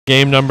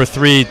Game number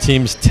 3,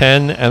 teams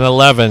 10 and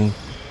 11.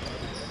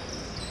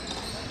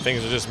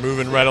 Things are just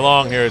moving right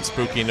along here at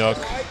Spooky Nook.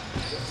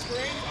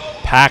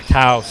 Packed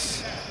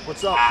house.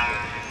 What's up?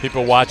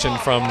 People watching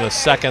from the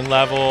second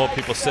level,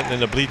 people sitting in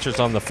the bleachers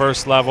on the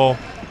first level.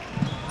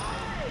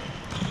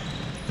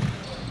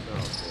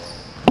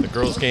 The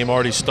girls' game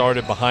already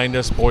started behind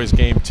us. Boys'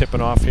 game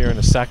tipping off here in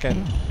a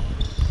second.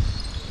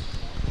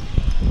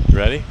 You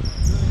ready?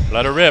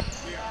 Let her rip.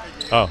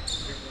 Oh,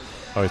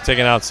 he's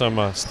taking out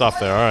some stuff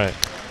there. All right.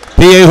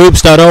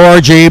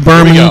 PAHoops.org,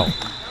 Berman,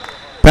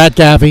 Pat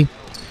Gaffey,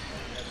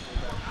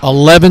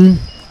 11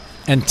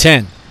 and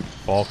 10.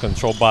 Ball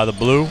controlled by the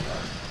blue.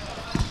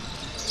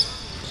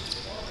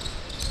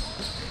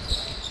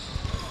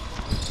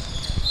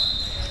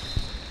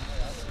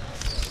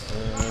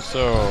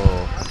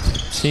 So,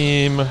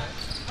 team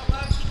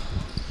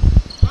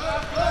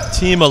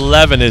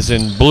 11 is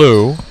in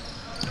blue.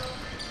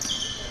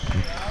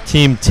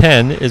 Team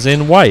 10 is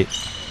in white.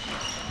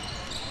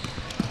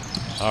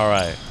 All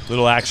right,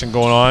 little action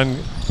going on.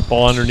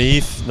 Ball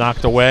underneath,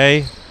 knocked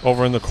away,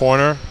 over in the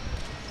corner.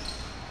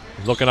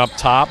 Looking up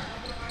top.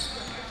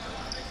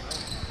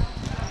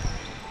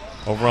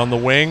 Over on the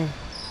wing.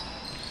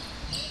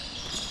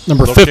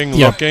 Number 50,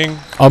 looking.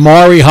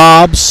 Amari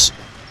Hobbs.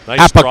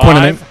 Nice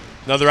drive.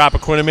 Another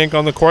Appaquinimink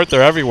on the court.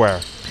 They're everywhere.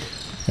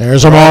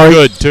 There's Amari.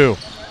 Good, too.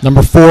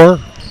 Number 4,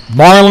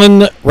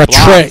 Marlon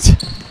Rattray.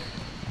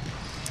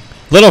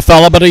 Little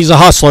fella, but he's a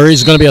hustler.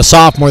 He's going to be a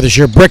sophomore this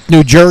year. Brick,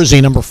 New Jersey,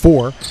 number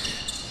 4.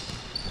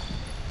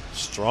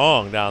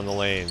 Strong down the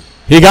lane.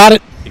 He got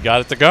it. He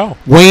got it to go.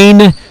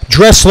 Wayne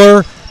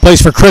Dressler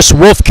plays for Chris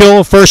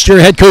Wolfkill, first-year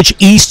head coach,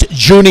 East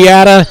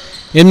Juniata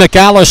in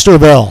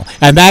McAllisterville.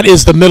 And that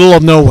is the middle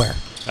of nowhere.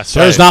 That's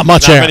There's right. not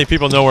much Not there. many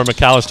people know where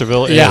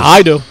McAllisterville is. Yeah,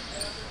 I do.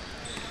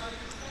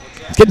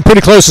 Getting pretty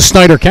close to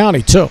Snyder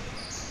County, too.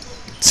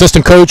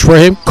 Assistant coach for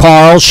him,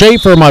 Carl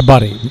Schaefer, my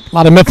buddy. A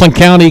lot of Mifflin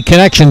County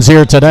connections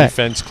here today.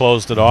 Defense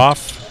closed it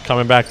off.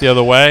 Coming back the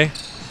other way.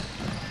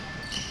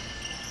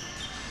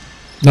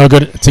 No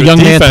good. It's a young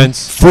defense. man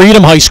from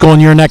Freedom High School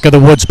in your neck of the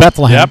woods,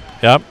 Bethlehem.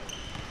 Yep.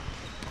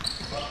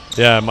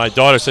 Yeah, my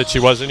daughter said she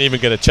wasn't even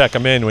going to check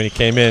him in when he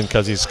came in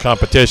because he's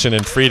competition,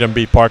 and Freedom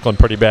beat Parkland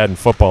pretty bad in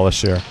football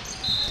this year.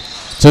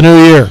 It's a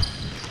new year.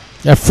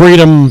 That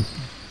Freedom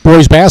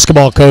boys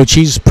basketball coach,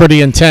 he's pretty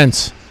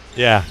intense.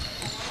 Yeah.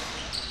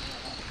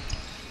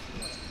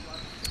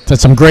 Had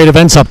some great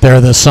events up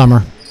there this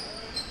summer.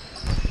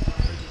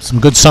 Some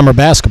good summer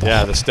basketball.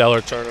 Yeah, the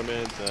Stellar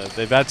Tournament.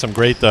 They've had some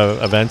great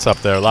events up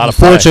there. A lot of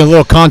play. Unfortunately, a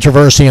little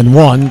controversy in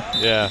one.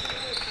 Yeah.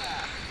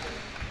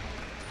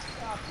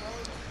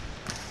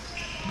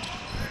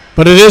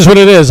 But it is what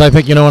it is. I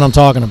think you know what I'm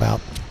talking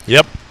about.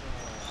 Yep.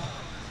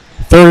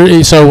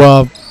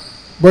 So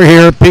we're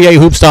here at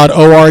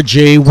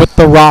PAHoops.org with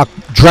the Rock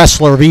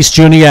Dressler of East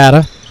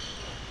Juniata.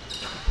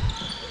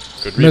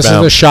 Good rebound.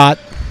 Misses the shot.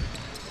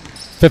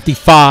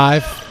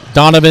 55.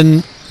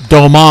 Donovan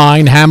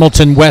Domine,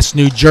 Hamilton West,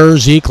 New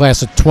Jersey,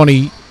 class of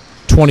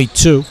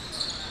 2022.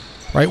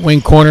 Right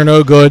wing corner,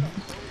 no good.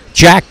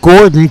 Jack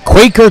Gordon,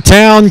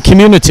 Quakertown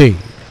Community,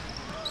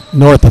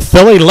 north of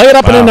Philly. Lay it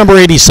up in number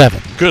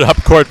 87. Good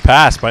up-court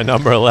pass by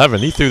number 11.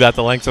 He threw that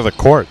the length of the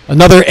court.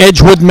 Another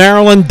Edgewood,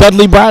 Maryland,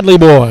 Dudley Bradley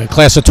boy,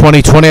 class of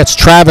 2020. That's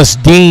Travis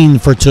Dean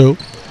for 2.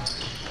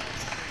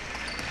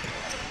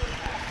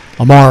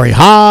 Amari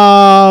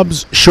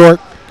Hobbs,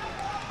 short.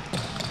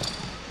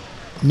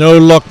 No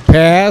look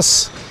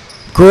pass.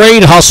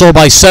 Great hustle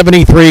by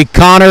 73.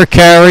 Connor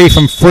Carey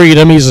from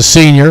Freedom. He's a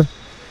senior.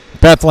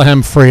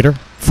 Bethlehem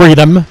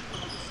Freedom.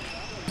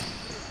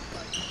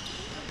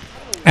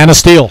 And a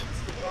steal.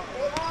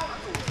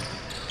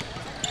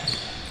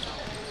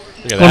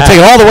 Look at Going to take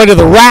it all the way to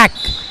the rack.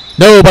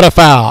 No, but a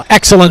foul.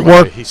 Excellent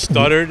work. He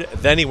stuttered,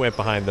 then he went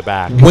behind the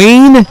back.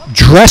 Wayne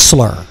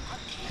Dressler,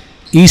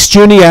 East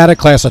Juniata,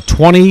 class of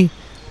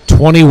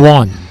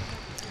 2021.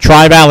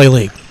 Tri-Valley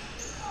League.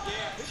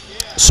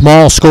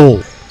 Small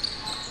school.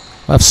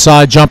 Left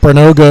side jumper,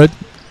 no good.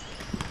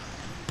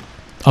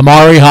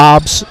 Amari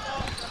Hobbs,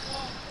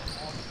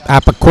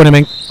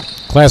 Appaquinimink,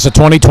 class of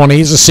 2020.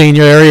 He's a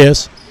senior. There he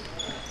is.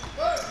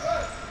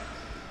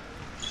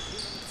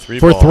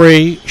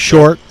 3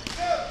 short.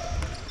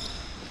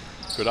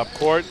 Good up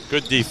court,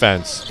 good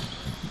defense.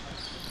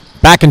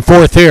 Back and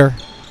forth here.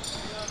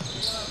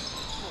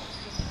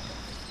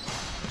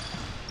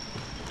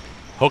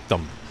 Hooked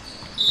him.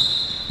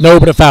 No,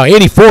 but a foul.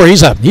 84.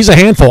 He's a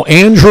handful.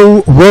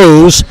 Andrew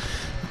Rose,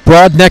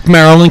 Broadneck,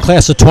 Maryland,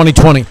 class of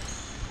 2020.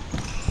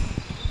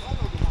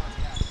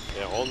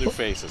 Yeah, all new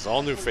faces.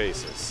 All new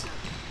faces.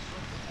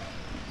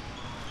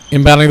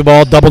 Inbounding the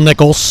ball, double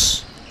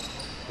Nichols.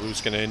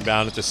 Blue's going to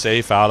inbound it to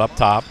safe out up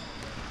top.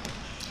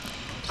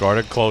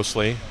 Guarded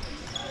closely.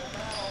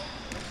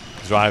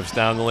 Drives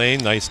down the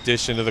lane. Nice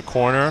dish into the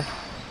corner.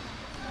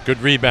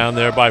 Good rebound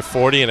there by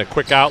 40 and a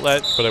quick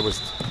outlet, but it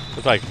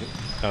looked like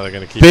they're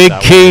going to keep Big it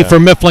that key way, for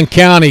Mifflin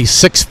County,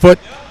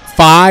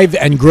 6'5"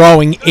 and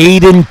growing,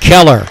 Aiden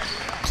Keller,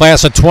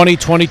 class of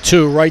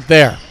 2022, right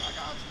there.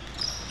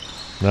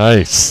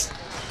 Nice.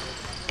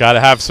 Got to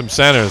have some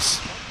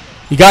centers.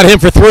 You got him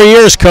for 3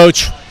 years,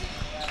 Coach.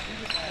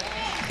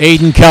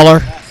 Aiden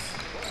Keller,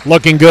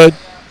 looking good.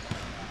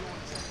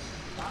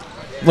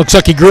 Looks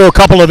like he grew a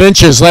couple of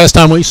inches last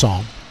time we saw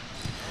him.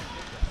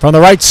 From the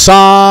right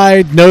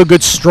side, no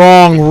good,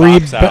 strong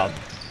rebound.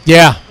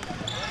 Yeah.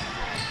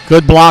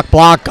 Good block.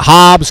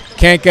 Hobbs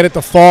can't get it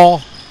to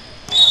fall.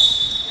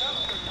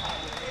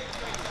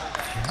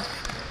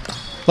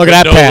 Look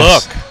at that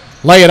pass. Look.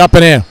 Lay it up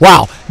and in.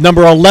 Wow.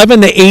 Number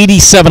 11 to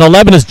 87.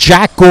 11 is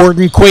Jack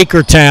Gordon,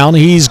 Quakertown.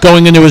 He's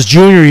going into his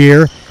junior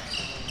year.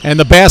 And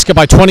the basket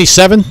by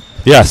 27?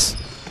 Yes.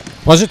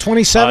 Was it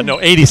 27? No,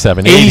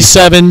 87.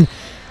 87.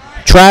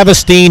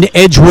 Travis Dean,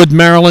 Edgewood,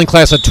 Maryland,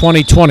 class of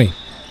 2020.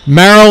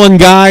 Maryland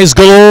guys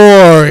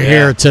galore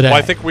here today. Well,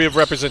 I think we have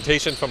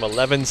representation from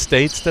 11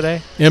 states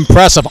today.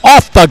 Impressive.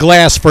 Off the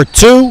glass for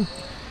 2.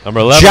 Number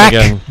 11 Jack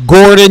again.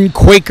 Gordon,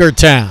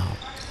 Quakertown,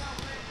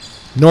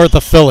 north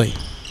of Philly.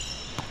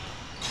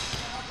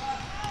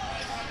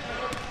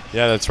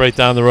 Yeah, that's right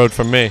down the road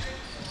from me.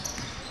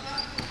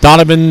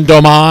 Donovan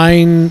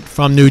Domain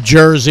from New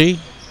Jersey.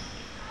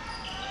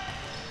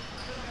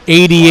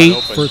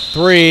 88 for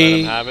 3. Let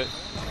him have it.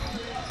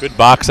 Good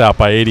box out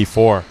by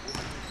 84.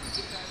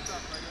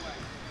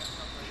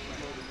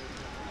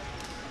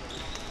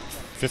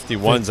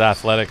 51's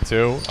athletic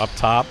too, up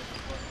top.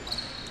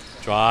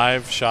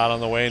 Drive, shot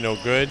on the way, no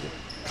good.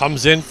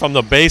 Comes in from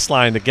the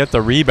baseline to get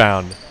the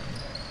rebound.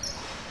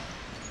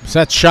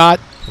 Set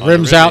shot,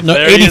 rims out. No,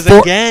 there 84. he is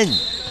again.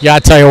 Yeah, I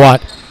tell you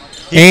what.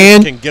 He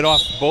can get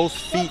off both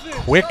feet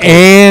quickly.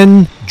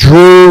 And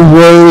Drew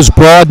Rose,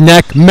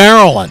 Broadneck,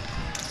 Maryland,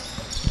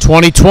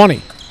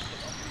 2020.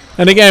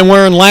 And again,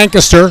 we're in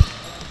Lancaster,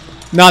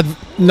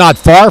 not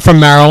far from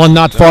Maryland,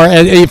 not far.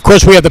 And of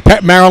course, we have the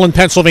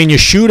Maryland-Pennsylvania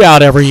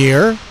shootout every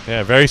year.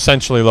 Yeah, very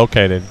centrally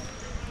located.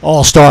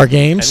 All-star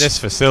games. And this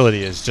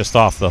facility is just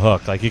off the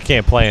hook. Like, you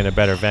can't play in a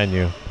better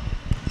venue.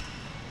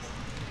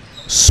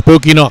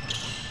 Spooky Nook.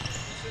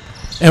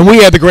 And we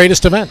had the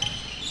greatest event.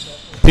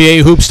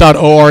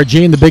 PAHoops.org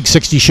and the Big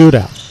 60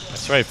 Shootout.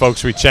 That's right,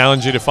 folks. We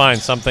challenge you to find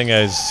something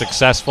as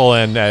successful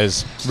and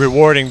as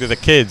rewarding to the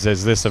kids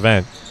as this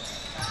event.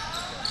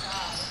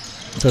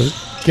 So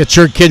get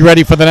your kid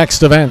ready for the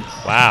next event.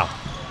 Wow.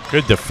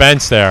 Good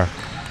defense there.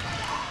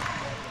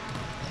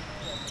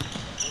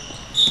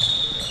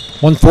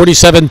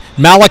 147,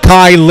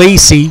 Malachi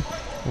Lacey,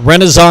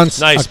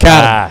 Renaissance Nice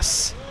Academy.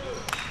 pass.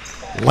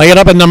 Lay it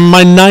up in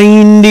number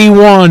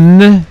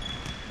 91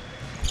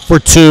 for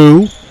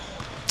 2.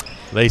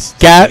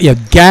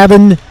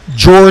 Gavin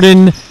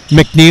Jordan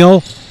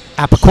McNeil,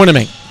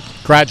 Appaquinimink.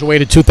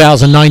 Graduated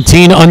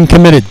 2019,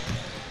 uncommitted.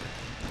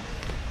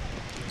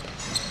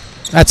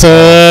 That's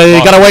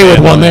you got away with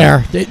one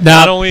there.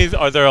 Not only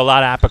are there a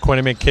lot of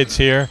Appaquinimink kids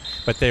here,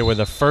 but they were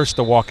the first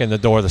to walk in the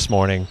door this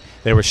morning.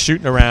 They were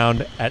shooting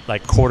around at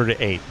like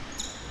 7:45.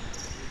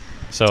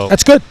 So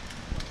that's good.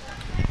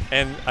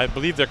 And I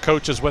believe their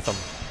coach is with them.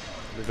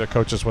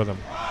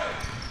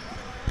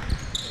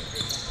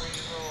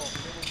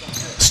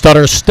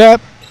 Stutter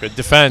step. Good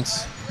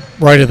defense.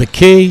 Right of the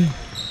key.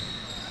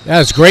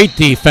 That's great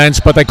defense,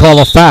 but they call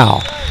a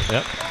foul.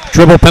 Yep.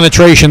 Dribble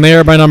penetration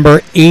there by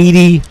number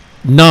 89.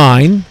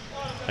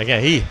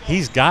 Again,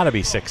 he's got to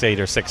be 6'8"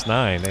 or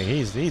 6'9".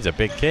 He's a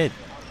big kid.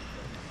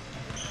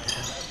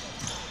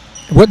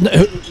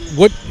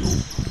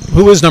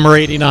 Who is number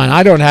 89?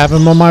 I don't have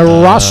him on my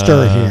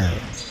roster here.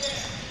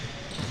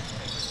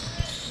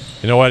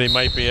 You know what? It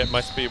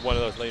must be one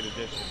of those late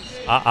editions.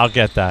 I'll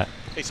get that.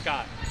 Hey,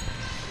 Scott.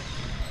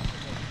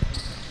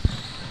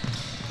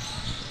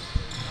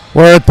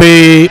 We're at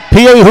the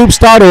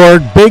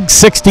PAHoops.org Big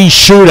 60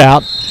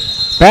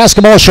 Shootout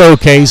basketball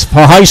showcase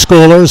for high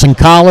schoolers and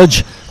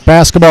college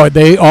basketball.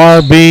 They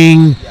are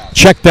being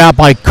checked out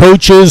by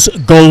coaches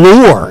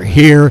galore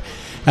here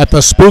at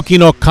the Spooky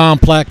Nook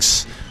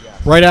Complex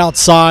right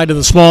outside of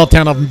the small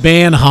town of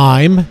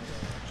Manheim,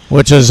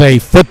 which is a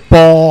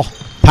football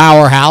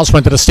powerhouse.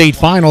 Went to the state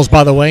finals,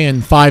 by the way,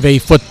 in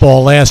 5A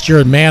football last year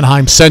in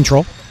Manheim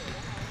Central.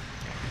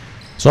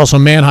 It's also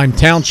Manheim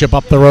Township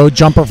up the road.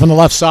 Jumper from the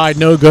left side,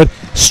 no good.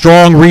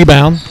 Strong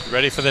rebound.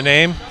 Ready for the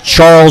name?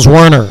 Charles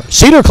Werner.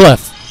 Cedar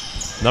Cliff.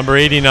 Number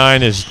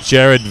 89 is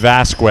Jared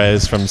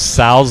Vasquez from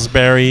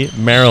Salisbury,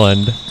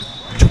 Maryland,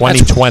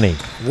 2020.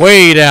 That's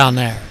way down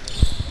there.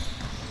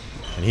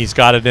 And he's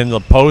got it in the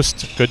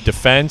post. Good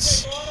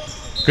defense.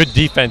 Good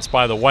defense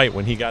by the White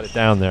when he got it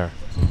down there.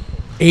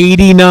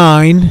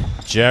 89.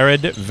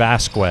 Jared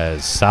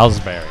Vasquez,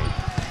 Salisbury.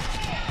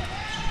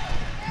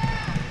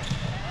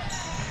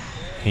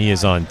 He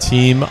is on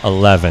Team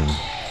 11.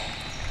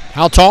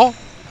 How tall?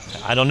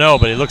 I don't know,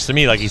 but it looks to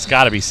me like he's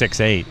got to be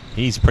 6'8".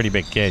 He's a pretty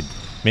big kid,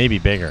 maybe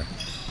bigger.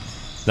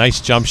 Nice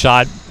jump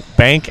shot.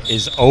 Bank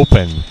is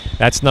open.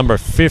 That's number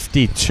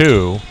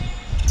 52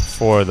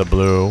 for the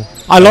Blue.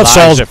 I love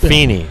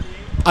Salisbury.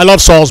 I love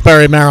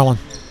Salisbury, Maryland.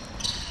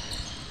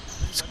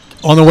 It's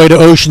on the way to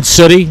Ocean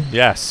City.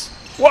 Yes.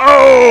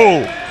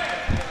 Whoa!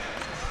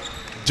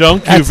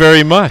 Thank you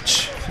very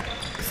much.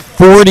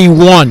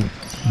 41.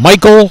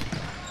 Michael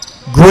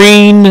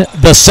Green II,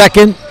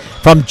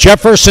 from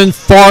Jefferson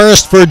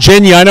Forest,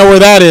 Virginia. I know where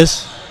that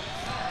is.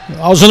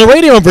 I was on the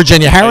radio in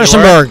Virginia,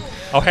 Harrisonburg.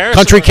 Oh, Harrisonburg.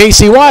 Country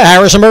KCY,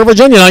 Harrisonburg,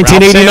 Virginia,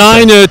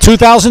 1989 to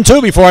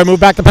 2002 before I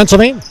moved back to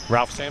Pennsylvania.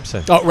 Ralph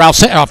Sampson. Oh, Ralph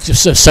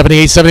Sampson,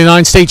 78,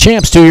 79 state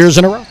champs, 2 years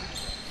in a row.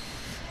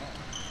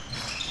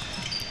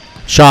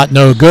 Shot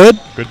no good.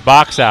 Good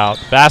box out.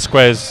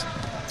 Vasquez.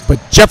 But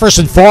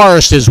Jefferson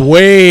Forest is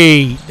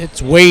way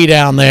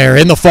down there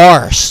in the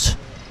forest.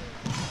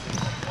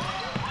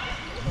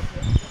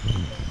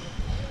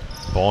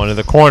 Ball into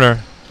the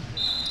corner.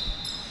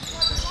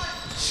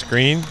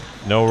 Screen.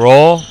 No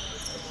roll.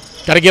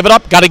 Got to give it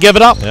up. Got to give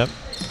it up. Yep.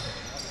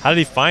 How did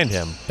he find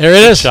him? There it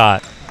Good is.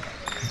 Shot.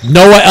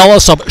 Noah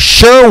Ellis of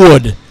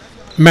Sherwood,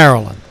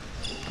 Maryland.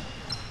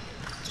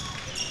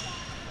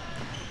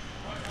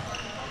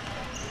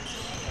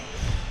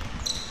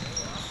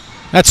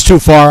 That's too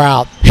far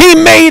out. He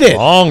made it.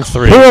 Long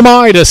three. Who am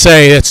I to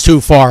say it's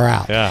too far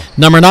out? Yeah.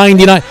 Number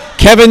 99,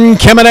 Kevin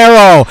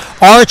Caminero,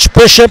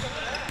 Archbishop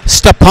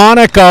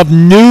Stepanek of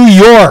New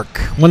York.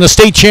 Won the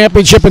state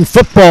championship in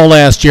football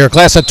last year,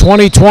 class of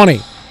 2020.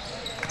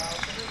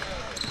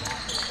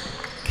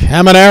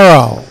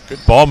 Caminero Good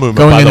ball movement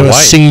going by into the a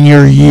White.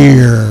 senior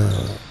year.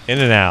 In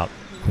and out.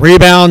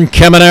 Rebound,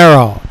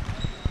 Caminero.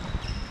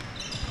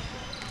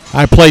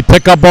 I played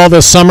pickup ball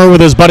this summer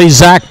with his buddy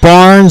Zach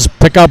Barnes.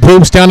 Pickup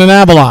hoops down in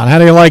Avalon. How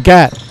do you like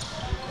that?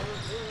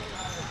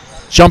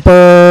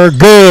 Jumper,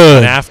 good.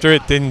 And after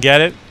it, didn't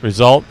get it.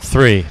 Result,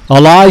 3.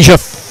 Elijah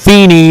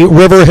Feeney,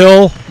 River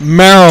Hill,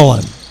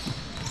 Maryland.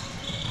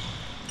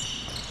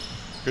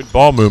 Good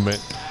ball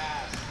movement.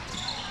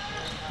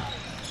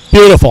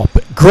 Beautiful.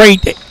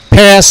 Great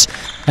pass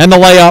and the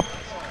layup.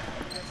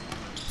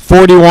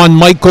 41,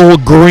 Michael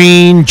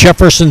Green,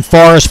 Jefferson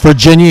Forest,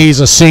 Virginia. He's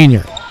a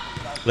senior.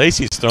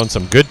 Lacey's thrown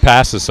some good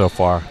passes so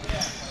far.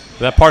 Is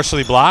that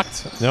partially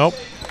blocked? Nope.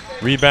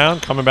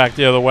 Rebound, coming back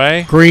the other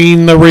way.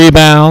 Green the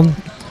rebound.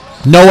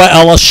 Noah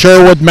Ellis,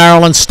 Sherwood,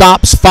 Maryland,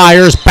 stops,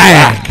 fires,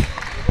 bang.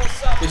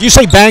 Did you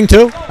say bang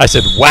too? I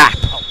said whap.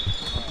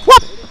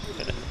 What?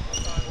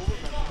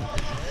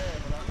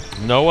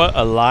 Noah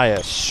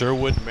Elias,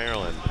 Sherwood,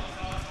 Maryland.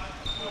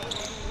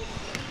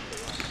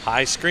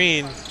 High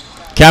screen.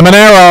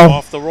 Caminero,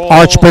 Off the roll.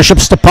 Archbishop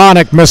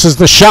Stepanek misses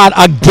the shot.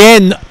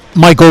 Again,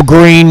 Michael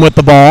Green with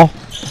the ball.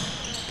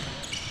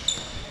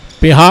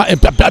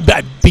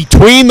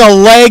 Between the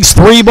legs,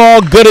 3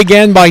 ball, good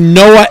again by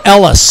Noah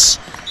Ellis.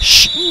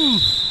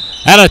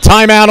 And a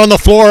timeout on the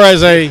floor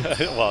as a...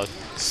 Well,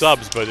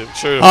 subs, but it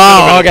should have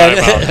Oh, been a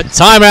okay.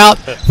 timeout.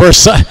 Timeout for...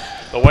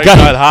 The White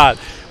got hot.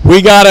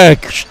 We got to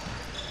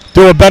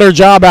do a better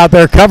job out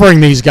there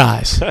covering these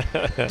guys.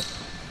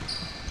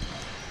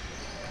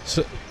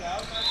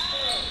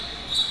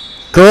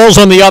 Girls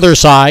on the other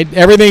side.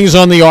 Everything's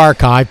on the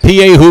archive,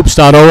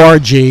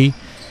 pahoops.org,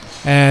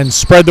 and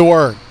spread the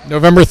word.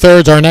 November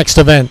 3rd is our next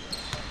event.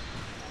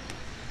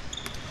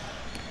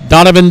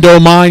 Donovan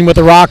Domine with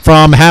the rock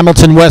from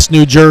Hamilton West,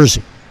 New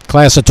Jersey.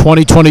 Class of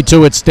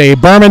 2022. It's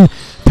Dave Berman,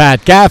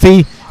 Pat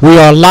Gaffey. We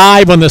are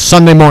live on this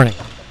Sunday morning.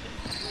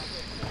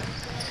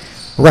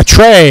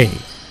 Rattray.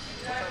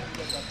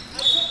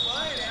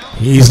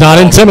 He's not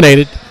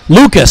intimidated.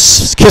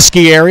 Lucas,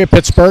 Kiski area,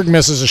 Pittsburgh,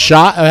 misses a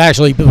shot,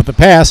 actually with the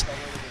pass,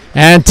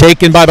 and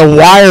taken by the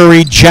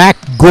wiry Jack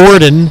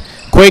Gordon,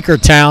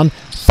 Quakertown,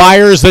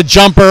 fires the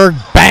jumper,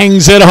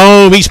 bangs it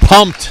home. He's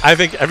pumped. I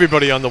think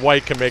everybody on the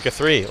White can make a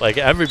 3. Like,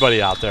 everybody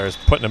out there is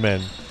putting them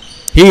in.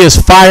 He is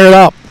fired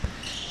up.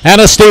 And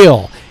a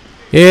steal.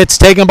 It's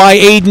taken by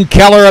Aiden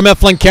Keller of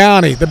Mifflin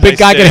County. The big Nice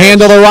guy can dance.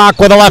 handle the rock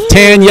with a left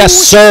hand. Yes,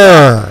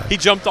 sir. He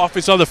jumped off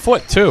his other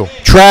foot, too.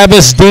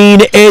 Travis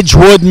Dean,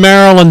 Edgewood,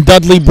 Maryland.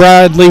 Dudley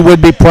Bradley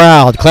would be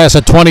proud. Class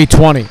of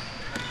 2020.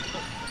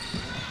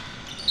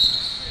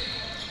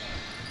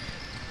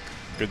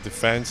 Good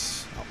defense.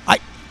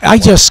 I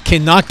just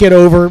cannot get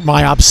over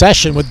my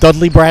obsession with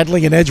Dudley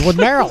Bradley in Edgewood,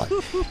 Maryland.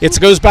 It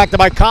goes back to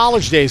my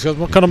college days. Because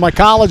one of my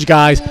college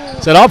guys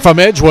said, I'm from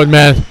Edgewood,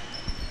 man.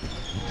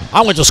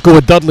 I went to school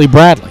with Dudley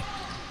Bradley.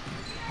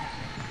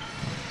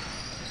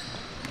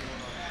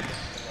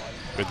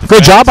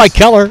 Good job by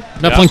Keller,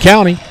 Mifflin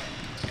County.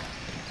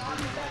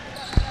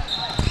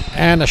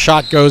 And the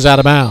shot goes out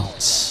of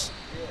bounds.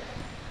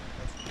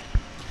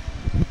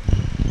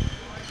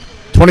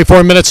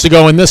 24 minutes to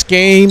go in this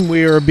game.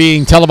 We are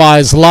being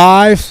televised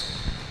live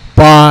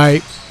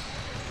by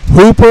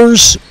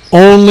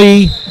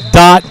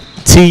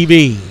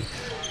HoopersOnly.tv.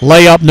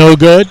 Layup no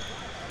good.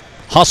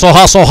 Hustle,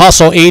 hustle,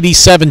 hustle.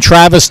 87,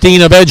 Travis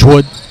Dean of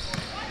Edgewood,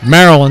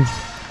 Maryland.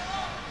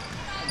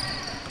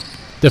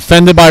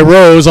 Defended by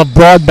Rose of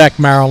Broadbeck,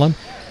 Maryland.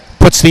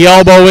 Puts the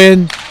elbow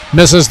in,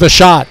 misses the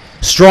shot.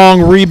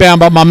 Strong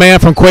rebound by my man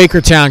from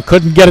Quakertown.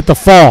 Couldn't get it to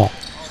fall.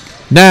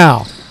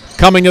 Now,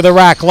 coming to the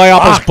rack.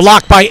 Layup is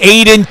blocked by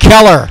Aiden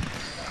Keller.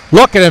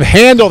 Look at him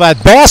handle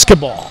that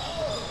basketball.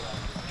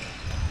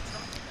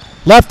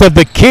 Left of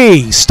the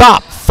key.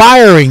 Stop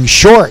firing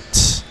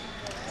short.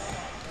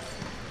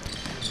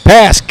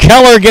 Pass.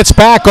 Keller gets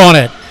back on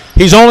it.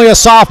 He's only a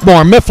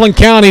sophomore. Mifflin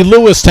County,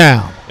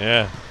 Lewistown.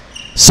 Yeah.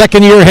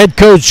 Second-year head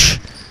coach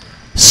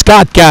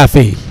Scott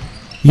Gaffey,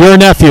 your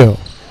nephew.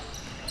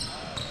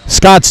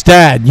 Scott's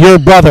dad, your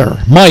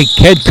brother, Mike,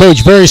 head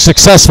coach, very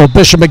successful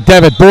Bishop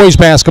McDevitt boys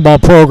basketball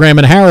program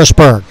in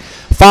Harrisburg.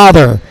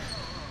 Father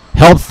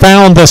helped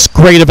found this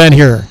great event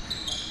here.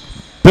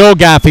 Bill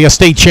Gaffey, a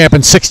state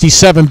champion,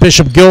 67,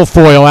 Bishop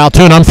Guilfoyle,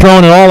 Altoona. I'm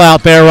throwing it all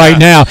out there right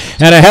now.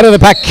 And ahead of the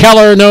pack,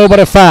 Keller, no, but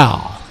a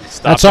foul.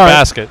 That's all right.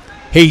 Basket.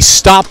 He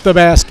stopped the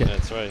basket.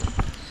 That's right.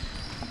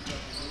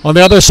 On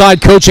the other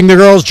side, coaching the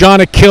girls, John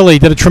Achille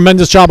did a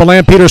tremendous job of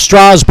Lampeter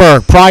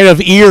Strasburg, pride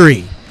of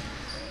Erie.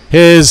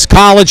 His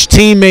college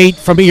teammate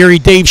from Erie,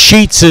 Dave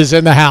Sheets, is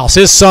in the house.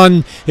 His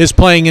son is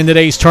playing in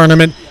today's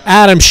tournament.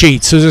 Adam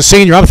Sheets, who's a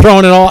senior. I'm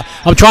throwing it all.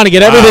 I'm trying to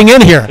get everything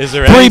in here. Is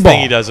there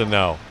anything he doesn't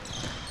know?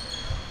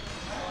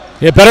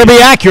 It better be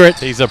accurate.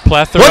 He's a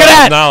plethora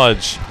of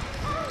knowledge.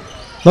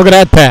 Look at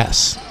that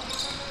pass.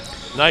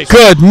 Nice.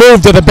 Good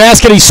move to the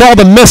basket. He saw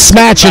the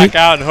mismatch. Back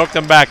out and hooked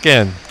him back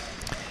in.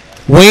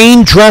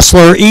 Wayne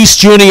Dressler, East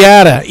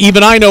Juniata.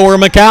 Even I know where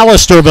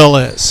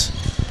McAllisterville is.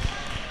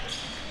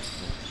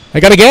 They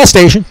got a gas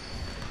station.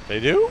 They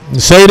do?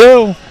 Yes, they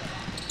do.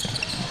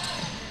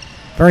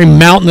 Very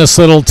mountainous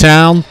little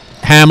town,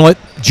 Hamlet,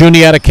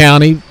 Juniata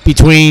County,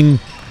 between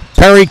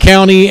Perry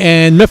County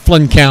and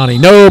Mifflin County.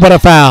 No, but a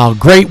foul.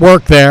 Great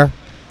work there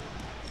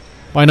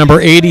by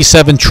number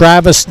 87,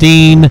 Travis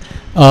Dean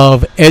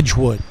of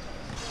Edgewood.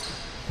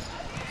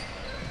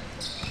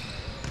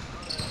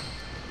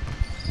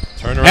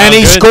 Turn around. And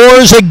he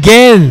scores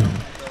again.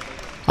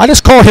 I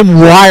just call him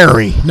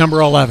wiry, number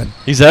 11.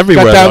 He's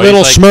everywhere. Got that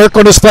little smirk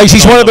on his face.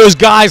 He's one of those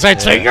guys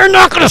I'd say, you're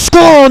not going to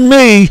score on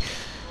me.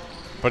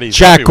 But he's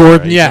Jack everywhere.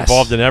 Gordon, he's yes.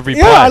 involved in every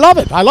play. Yeah, I love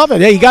it. I love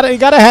it. Hey, you got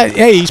to have.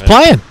 Hey, he's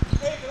playing.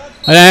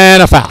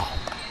 And a foul.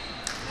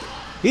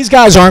 These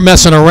guys aren't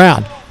messing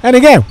around. And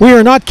again, we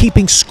are not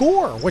keeping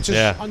score, which is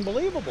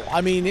unbelievable.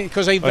 I mean,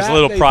 because it's a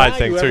little pride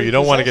thing too. You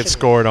don't want to get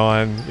scored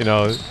on,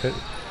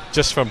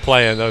 just from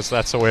playing.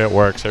 That's the way it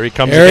works. Here he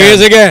comes. There he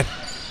is again.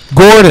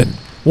 Gordon,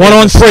 1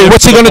 on 3.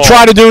 What's he going to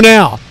try to do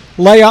now?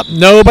 Layup?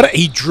 No, but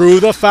he drew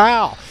the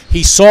foul.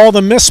 He saw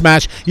the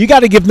mismatch. You got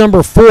to give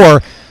number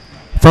 4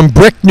 from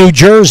Brick, New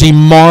Jersey,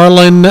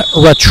 Marlon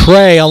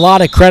Rattray, a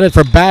lot of credit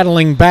for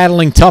battling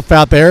tough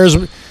out there.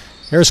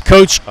 There's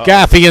Coach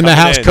Gaffey in the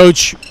house.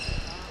 Coach,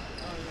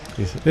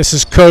 this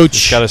is Coach.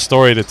 He's got a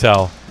story to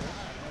tell.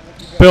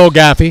 Bill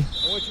Gaffey.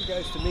 I want you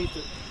guys to meet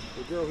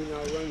the girl who now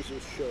runs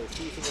this show.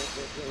 She's the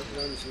one that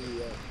runs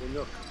the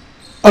Nook.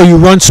 Oh, you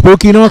run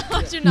Spooky Nook?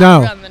 I do not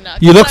No. run the Nook.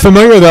 You look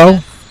familiar, though.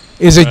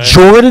 Is it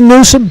Jordan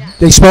Newsom? Yeah.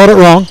 They spelled it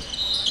wrong.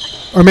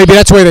 Or maybe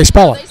that's the way they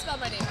spell They it. spelled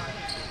my name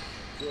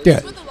wrong.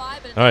 Yeah. With a Y,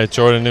 but All right,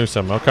 Jordan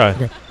Newsom. Okay.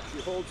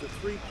 She holds a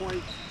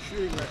 3-point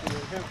shooting record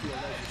at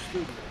Hempfield as a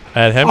student.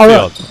 At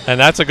Hempfield. And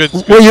that's a good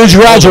What year did you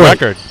graduate?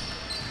 record.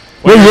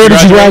 What year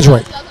did you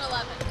graduate?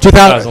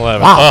 2011.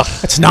 2011. Wow,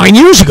 that's 9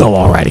 years ago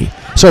already.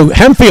 So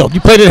Hempfield,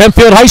 you played at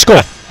Hempfield High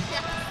School.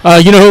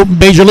 You know who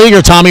Major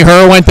Leaguer Tommy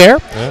Herr went there?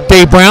 Yeah.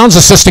 Dave Brown's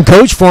assistant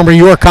coach, former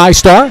York High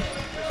star.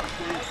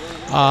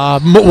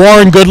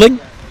 Warren Goodling.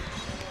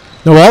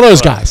 Know all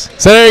those guys.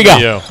 So there you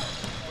go.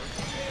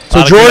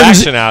 So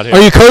Jordan's out here.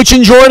 Are you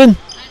coaching Jordan?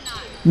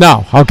 I'm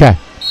not. No. Okay.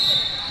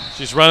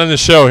 She's running the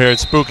show here at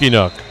Spooky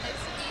Nook.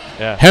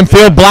 Yeah.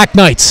 Hempfield Black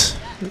Knights.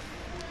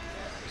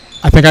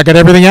 I think I got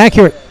everything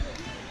accurate.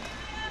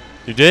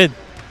 You did.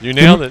 You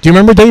nailed it. Do you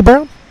remember Dave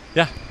Brown?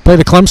 Yeah. Played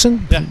at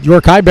Clemson? Yeah.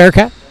 York High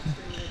Bearcat?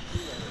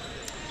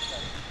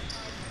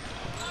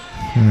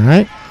 All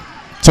right.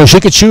 So she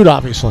could shoot,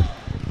 obviously.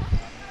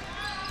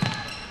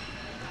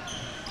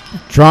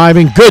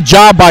 Driving. Good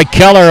job by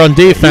Keller on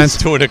defense.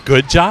 He's doing a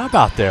good job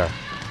out there.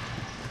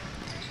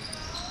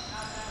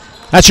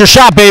 That's your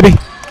shot, baby.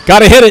 Got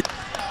to hit it.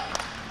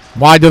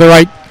 Wide to the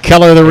right.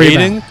 Keller the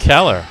rebound. Aiden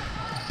Keller.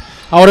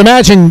 I would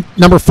imagine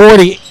number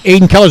 40,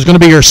 Aiden Keller, is going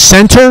to be your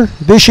center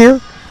this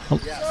year.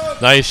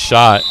 Nice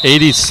shot.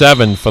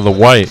 87 for the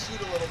white.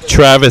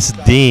 Travis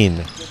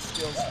Dean.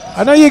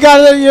 I know you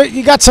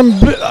got some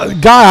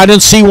guy. I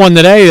didn't see one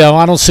today, though.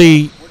 I don't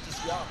see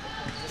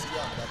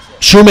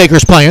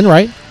Shoemaker's playing,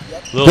 right?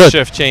 Little Good.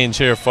 shift change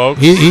here, folks.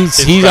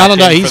 He's I don't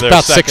know. He's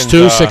about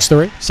 6'2",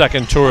 6'3".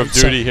 Second tour of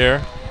duty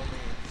here.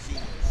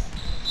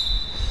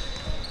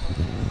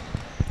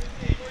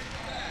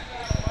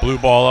 Blue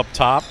ball up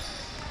top.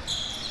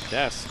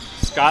 Yes.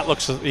 Scott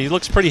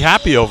looks pretty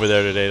happy over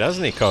there today,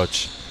 doesn't he,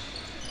 Coach?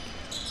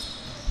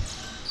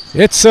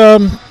 It's a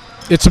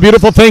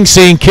beautiful thing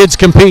seeing kids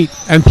compete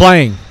and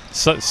playing.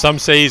 So, some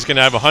say he's going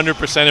to have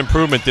 100%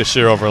 improvement this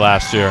year over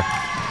last year.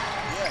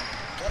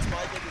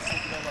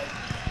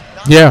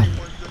 Yeah.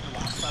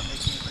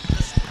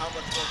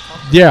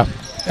 Yeah.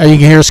 You can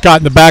hear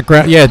Scott in the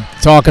background. Yeah,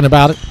 talking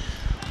about it.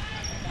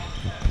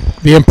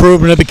 The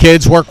improvement of the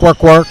kids. Work.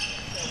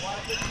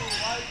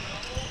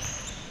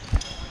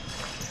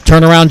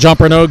 Turnaround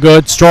jumper, no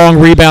good. Strong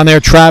rebound there.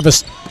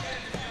 Travis.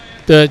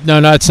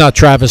 No, it's not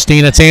Travis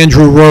Dean. It's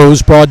Andrew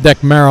Rose, Broad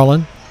Deck,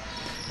 Maryland.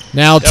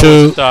 Now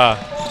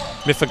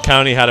Mifflin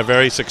County had a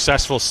very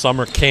successful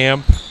summer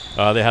camp.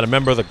 They had a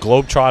member of the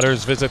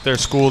Globetrotters visit their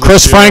school this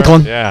Chris year.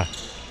 Franklin. Yeah.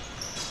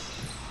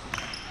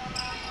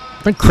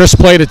 I think Chris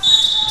played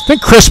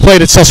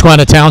at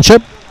Susquehanna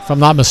Township, if I'm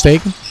not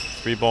mistaken.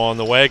 3 ball on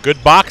the way.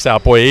 Good box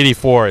out, boy.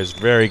 84 is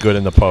very good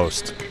in the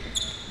post.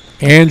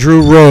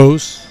 Andrew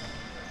Rose.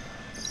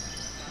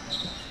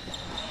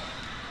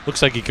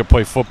 Looks like he could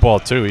play football,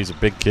 too. He's a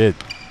big kid.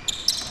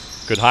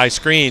 Good high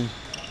screen.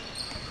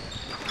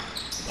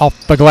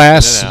 Off the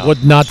glass, In and out.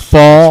 would not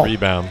fall.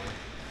 Rebound.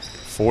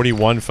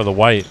 41 for the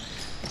White.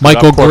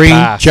 Michael Up court Green,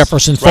 pass.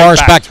 Jefferson Right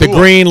Forrest back to him.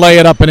 Green, lay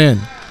it up and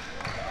in.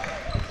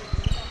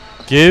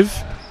 Give.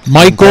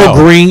 Michael and go.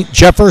 Green,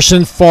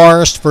 Jefferson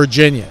Forrest,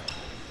 Virginia.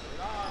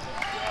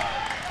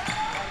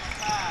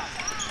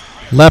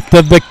 Left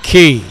of the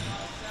key,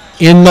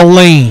 in the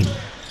lane.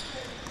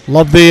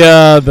 Love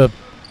the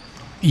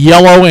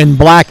yellow and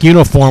black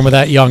uniform of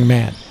that young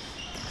man.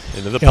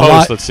 Into the Yeah, a lot-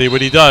 post. Let's see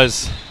what he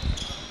does.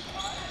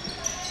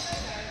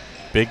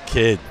 Big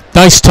kid.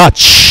 Nice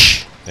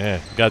touch. Yeah,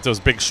 got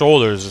those big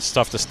shoulders. It's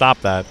tough to stop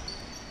that.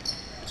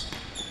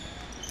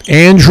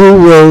 Andrew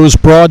Rose,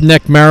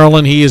 Broadneck,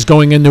 Maryland. He is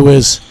going into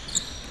his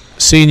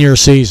senior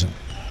season.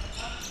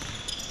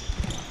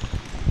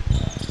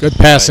 Good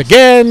pass Nice.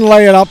 again.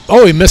 Lay it up.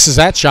 Oh, he misses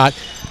that shot.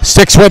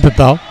 Sticks with it,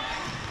 though.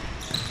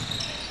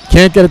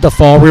 Can't get it to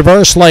fall.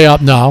 Reverse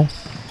layup, no.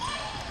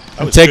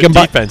 That was taken good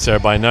by defense there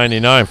by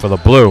 99 for the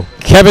Blue.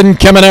 Kevin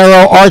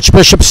Caminero,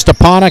 Archbishop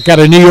Stepanek out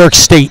of New York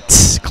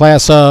State.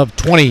 Class of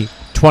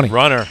 2020.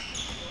 Runner.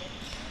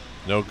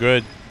 No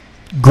good.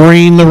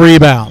 Green the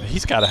rebound.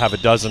 He's got to have a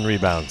dozen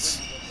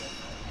rebounds.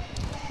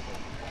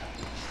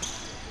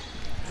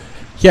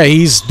 Yeah,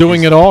 he's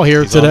doing it all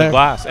here He's on the today.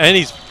 glass. And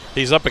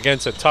he's up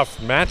against a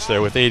tough match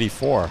there with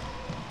 84.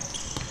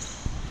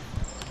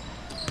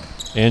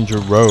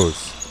 Andrew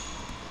Rose.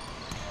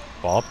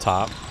 Ball up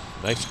top.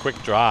 Nice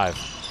quick drive.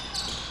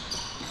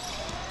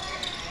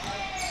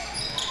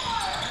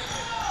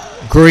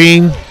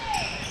 Green.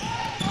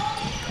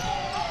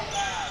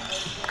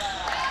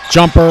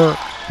 Jumper,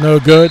 no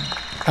good.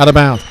 Out of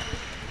bounds.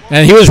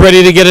 And he was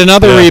ready to get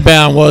another Yeah.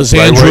 rebound, was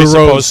Right Andrew where he's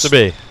Rose. supposed to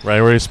be.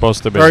 Right where he's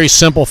supposed to be. Very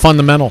simple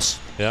fundamentals.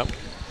 Yep.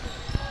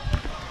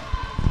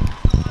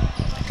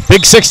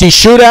 Big 60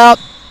 shootout.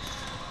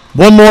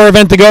 One more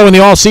event to go in the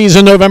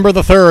all-season, November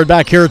the 3rd,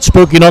 back here at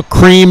Spooky Nook.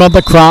 Cream of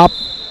the crop.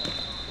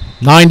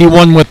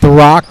 91 with the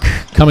Rock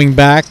coming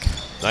back.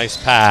 Nice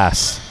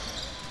pass.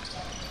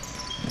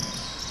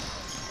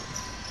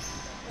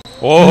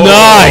 Whoa.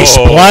 Nice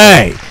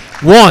play.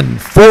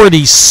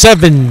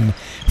 147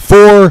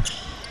 for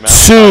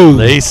two.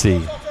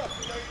 Lacey.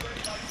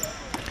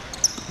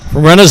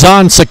 From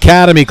Renaissance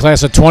Academy,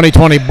 class of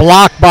 2020,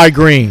 blocked by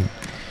Green.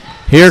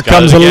 Here got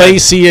comes it again.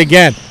 Lacey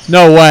again.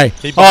 No way.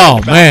 He brought Oh,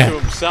 it back man. to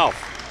himself.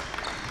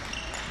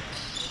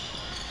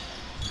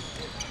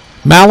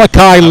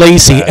 Malachi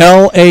Lacey,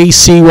 bad.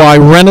 Lacy,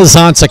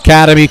 Renaissance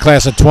Academy,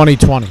 class of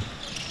 2020.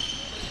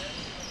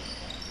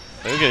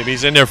 Look at him.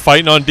 He's in there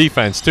fighting on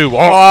defense, too.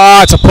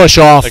 Oh, it's a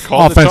push-off. They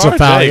called Offensive the charge.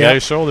 foul. Yeah, he got Yeah.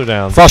 his shoulder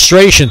down.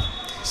 Frustration.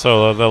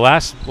 So the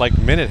last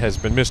minute has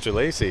been Mr.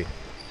 Lacey.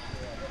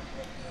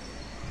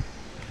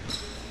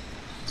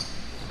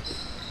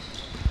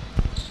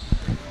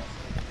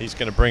 He's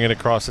going to bring it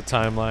across the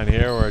timeline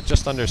here. We're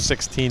just under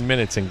 16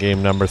 minutes in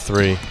game number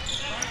 3.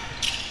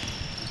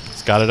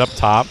 He's got it up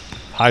top.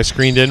 High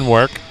screen didn't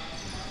work.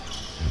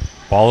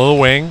 Ball of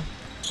the wing.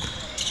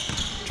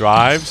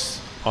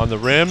 Drives on the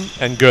rim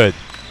and good.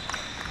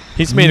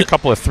 He's made a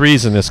couple of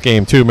threes in this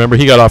game too. Remember,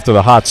 he got off to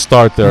the hot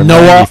start there.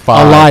 Noah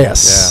 95.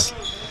 Elias.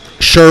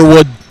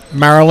 Sherwood,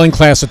 Maryland,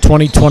 class of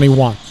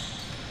 2021.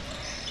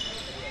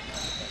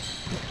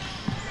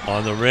 Yeah.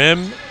 On the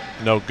rim,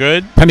 no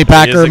good.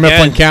 Pennypacker, He is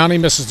Mifflin again. County,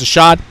 misses the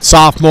shot.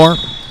 Sophomore.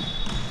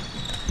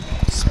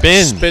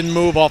 Spin. Spin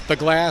move off the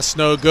glass,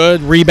 no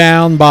good.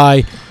 Rebound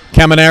by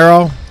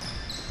Caminero.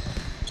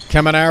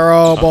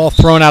 Ball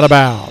thrown out of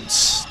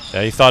bounds.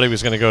 Yeah, he thought he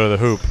was going to go to the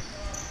hoop.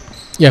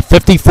 Yeah,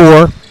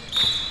 54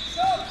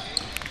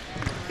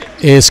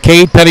 is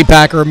Cade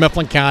Pennypacker of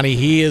Mifflin County.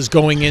 He is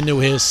going into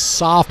his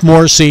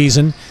sophomore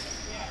season.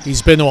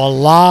 He's been to a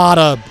lot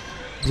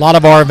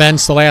of our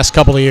events the last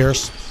couple of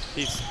years.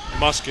 He's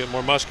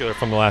more muscular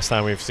from the last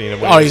time we've seen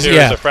him. When Oh, he was he's-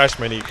 here yeah. as a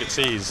freshman, you could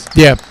see he's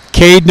Yeah,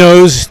 Cade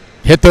knows,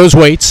 hit those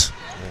weights,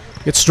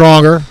 get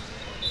stronger.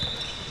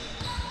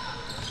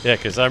 yeah.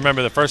 Because I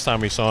remember the first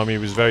time we saw him, he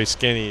was very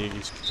skinny. You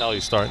could tell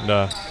he's starting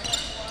to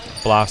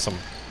blossom,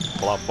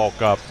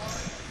 bulk up.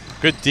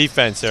 Good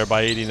defense there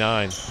by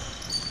 89.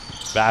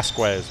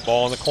 Vasquez,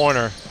 ball in the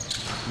corner,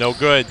 no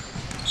good.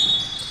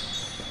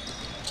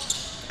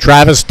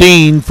 Travis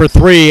Dean for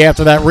 3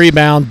 after that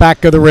rebound.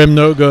 Back of the rim,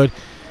 no good.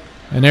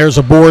 And there's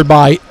a board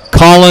by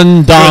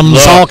Colin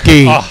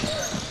Domzalski.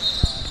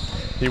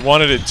 He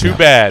wanted it too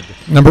bad.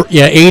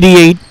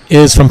 88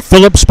 is from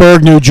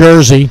Phillipsburg, New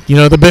Jersey. You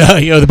know the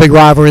big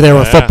rivalry there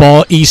with Yeah.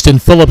 football, East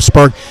and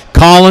Phillipsburg.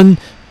 Colin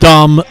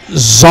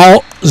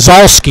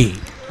Domzalski.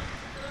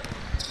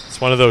 It's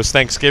one of those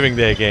Thanksgiving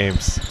Day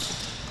games.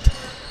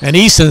 And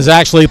Easton's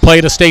actually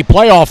played a state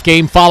playoff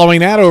game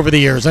following that over the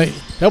years.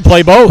 They'll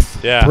play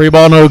both. Yeah. 3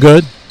 ball, no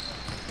good.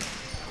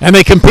 And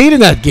they compete in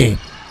that game.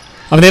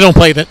 I mean, they don't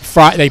play that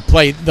Friday.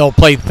 They'll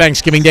play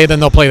Thanksgiving Day, then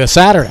they'll play the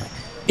Saturday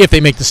if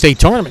they make the state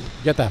tournament.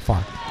 Get that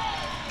far.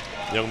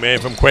 Young man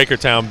from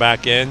Quakertown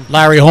back in.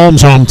 Larry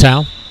Holmes'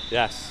 hometown.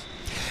 Yes.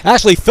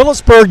 Actually,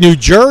 Phillipsburg, New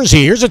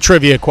Jersey. Here's a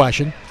trivia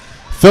question.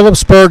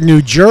 Phillipsburg,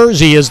 New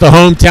Jersey is the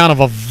hometown of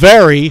a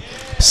very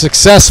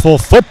successful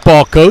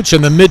football coach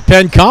in the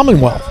Mid-Penn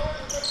Commonwealth.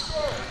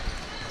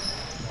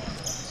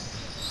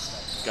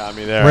 Got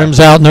me there. Rims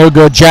out, no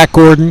good. Jack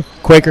Gordon,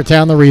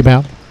 Quakertown, the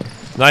rebound.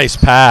 Nice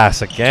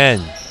pass again.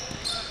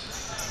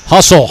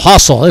 Hustle,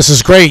 hustle. This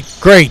is great,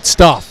 great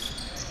stuff.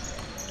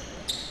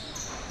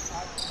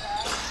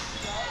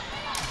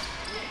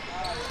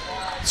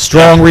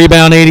 Strong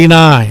rebound,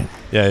 89.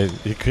 Yeah,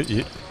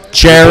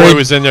 Jared. Boy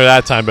was in there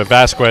that time, but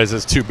Vasquez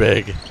is too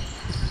big.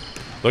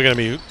 Look at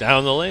him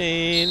down the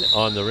lane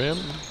on the rim.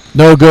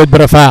 No good,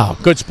 but a foul.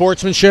 Good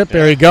sportsmanship.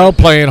 There you go,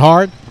 playing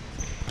hard.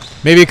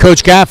 Maybe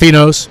Coach Gaffey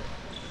knows.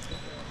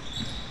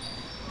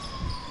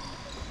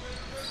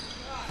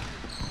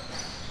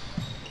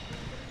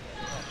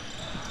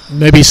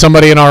 Maybe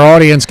somebody in our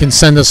audience can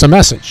send us a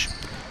message.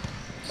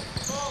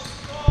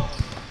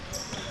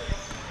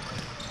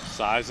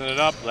 Sizing it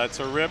up, lets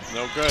her rip,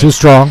 no good. Too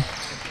strong.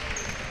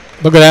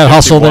 Look at that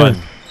hustle there.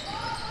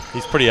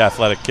 He's a pretty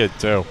athletic kid,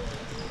 too.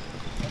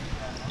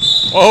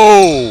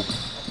 Oh!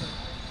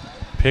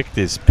 Picked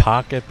his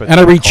pocket, but and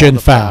a they reach-in called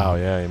the foul.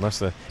 Yeah, he must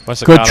have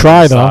Good got him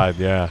try, though. inside,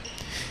 yeah.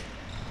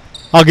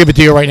 I'll give it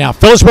to you right now.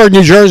 Phillipsburg,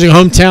 New Jersey,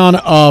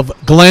 hometown of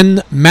Glenn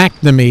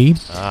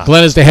McNamee.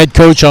 Glenn is the head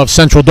coach of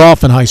Central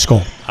Dauphin High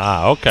School.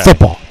 Okay.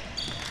 Football.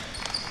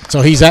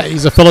 So he's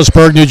a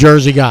Phillipsburg, New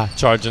Jersey guy.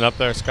 Charging up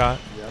there, Scott?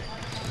 Yep.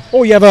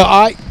 Oh, you have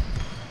I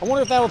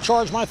wonder if that'll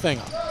charge my thing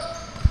up.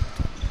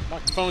 My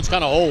phone's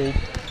kind of old.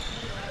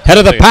 Head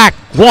of the pack,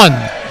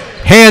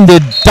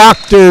 one-handed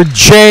Dr.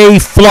 J.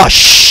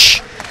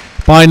 Flush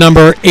by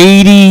number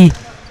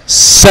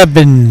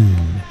 87.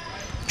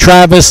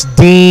 Travis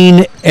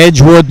Dean,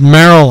 Edgewood,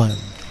 Maryland.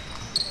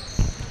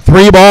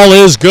 3-ball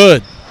is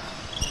good.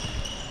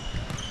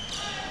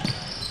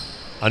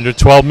 Under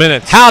 12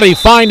 minutes. How'd he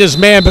find his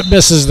man but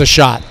misses the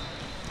shot?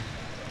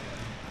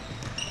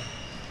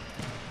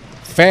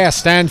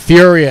 Fast and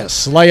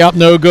furious. Layup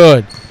no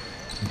good.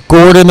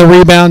 Gordon the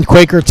rebound,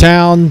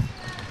 Quakertown.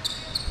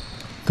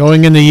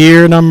 Going in the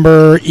year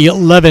number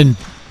 11.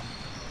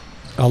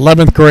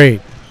 11th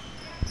grade.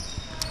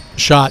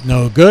 Shot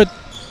no good.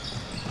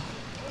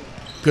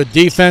 Good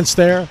defense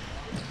there.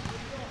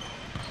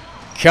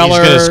 Keller.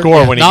 He's going to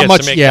score when he gets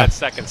much, to make that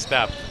second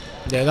step.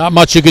 Yeah, not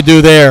much you could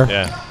do there.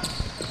 Yeah.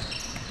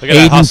 Look at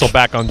that hustle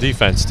back on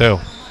defense, too.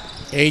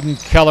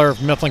 Aiden Keller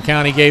of Mifflin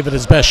County gave it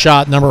his best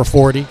shot, number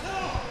 40.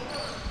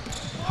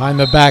 Behind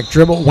the back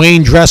dribble.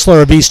 Wayne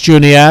Dressler of East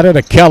Juniata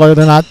to Keller.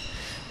 They're not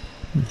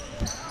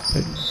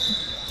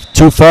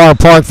too far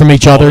apart from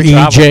each other,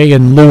 EJ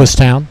and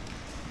Lewistown.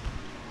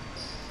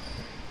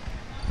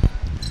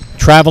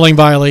 Traveling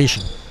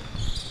violation.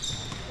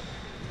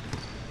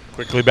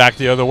 Quickly back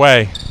the other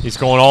way. He's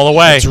going all the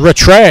way. It's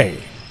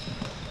Rattray.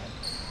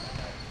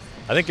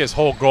 I think his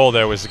whole goal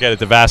there was to get it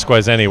to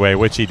Vasquez anyway,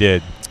 which he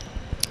did.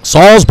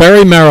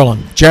 Salisbury,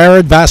 Maryland.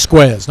 Jared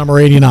Vasquez, number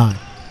 89.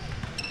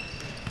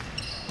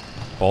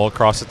 Ball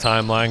across the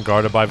timeline,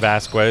 guarded by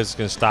Vasquez.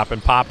 Going to stop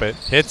and pop it.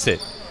 Hits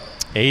it.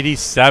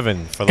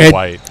 87 for the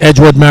White.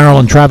 Edgewood,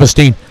 Maryland. Travis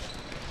Dean.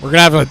 We're going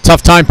to have a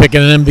tough time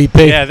picking an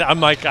MVP. Yeah, I'm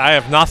like, I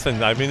have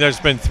nothing. I mean, there's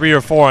been 3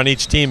 or 4 on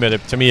each team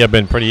that, to me, have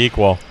been pretty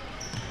equal.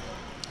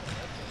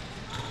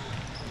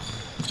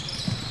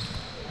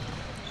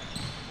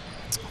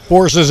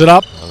 Forces it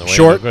up.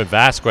 Short. Good.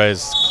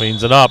 Vasquez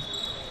cleans it up.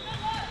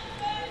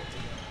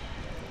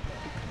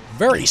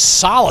 Very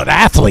solid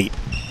athlete,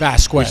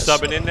 Vasquez. We're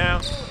subbing in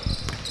now.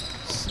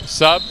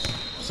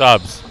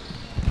 Subs.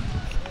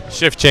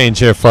 Shift change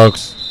here,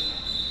 folks.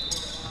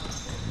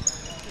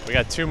 We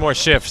got 2 more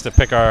shifts to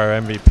pick our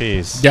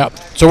MVPs. Yep.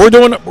 So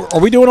are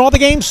we doing all the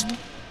games?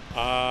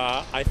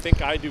 I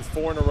think I do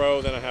 4 in a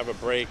row, then I have a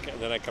break, and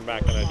then I come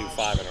back and I do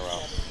 5 in a row.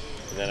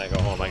 And then I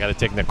go home. I got to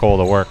take Nicole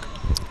to work.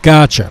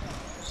 Gotcha.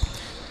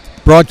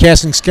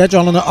 Broadcasting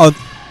schedule. I don't know.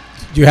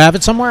 Do you have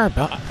it somewhere?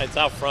 It's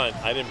out front.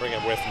 I didn't bring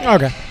it with me.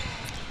 Okay.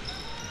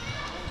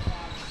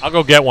 I'll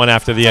go get one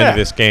after the end of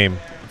this game.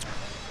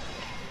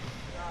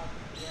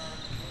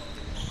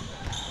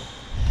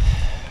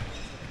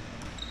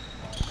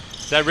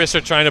 Is that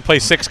Risser trying to play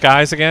 6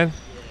 guys again?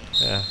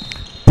 Yeah.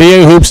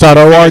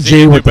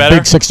 PAHoops.org with the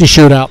Big 60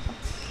 shootout.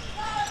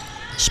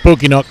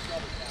 Spooky Nook.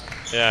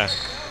 Yeah.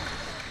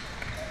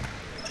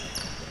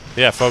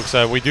 Yeah, folks,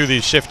 we do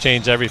these shift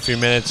change every few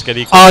minutes. Get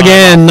equal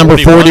again, time. number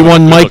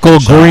 41, Michael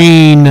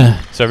Green.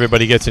 So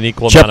everybody gets an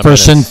equal amount of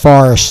Jefferson minutes.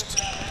 Forest,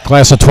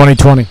 class of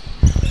 2020.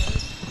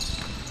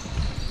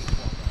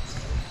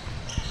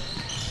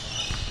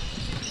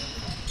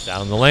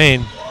 Down the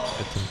lane.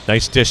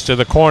 Nice dish to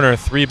the corner.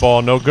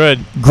 3-ball, no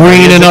good.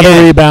 Green,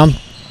 another rebound.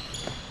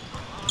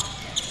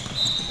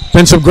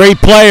 Been some great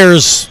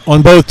players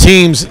on both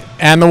teams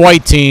and the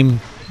white team,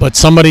 but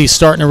somebody's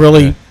starting to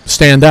really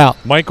stand out.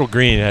 Michael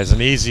Green has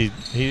an easy.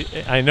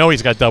 I know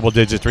he's got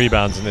double-digit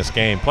rebounds in this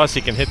game. Plus,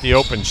 he can hit the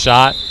open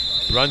shot.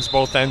 Runs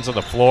both ends of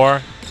the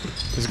floor.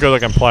 He's a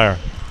good-looking player.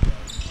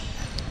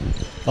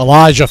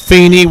 Elijah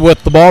Feeney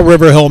with the ball,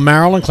 River Hill,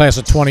 Maryland, class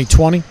of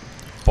 2020.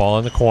 Ball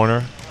in the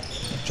corner.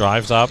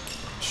 Drives up.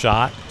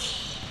 Shot.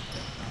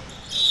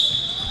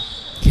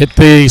 Hit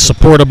the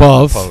support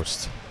above.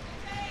 Post.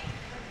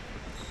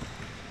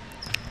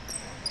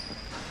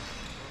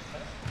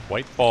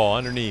 White ball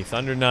underneath.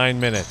 Under 9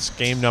 minutes.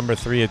 Game number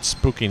 3 at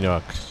Spooky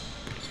Nook.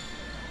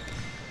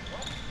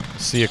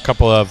 See a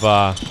couple of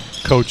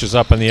coaches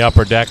up in the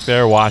upper deck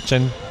there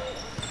watching.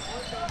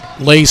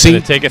 Lacey,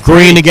 Gonna take a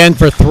Green three. again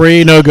for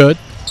 3, no good.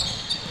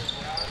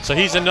 So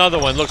he's another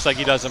one. Looks like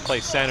he doesn't play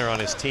center on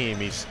his team.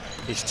 He's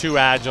too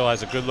agile,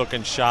 has a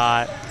good-looking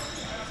shot.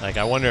 Like,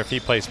 I wonder if he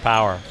plays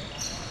power.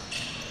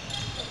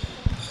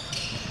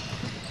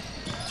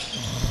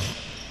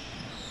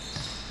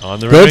 On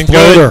the rim, Good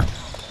floater.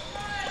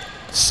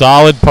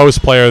 Solid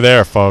post player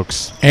there,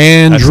 folks. That's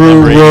Andrew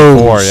number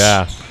 84, Rose,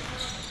 yeah.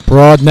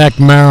 Broadneck,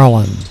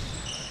 Maryland.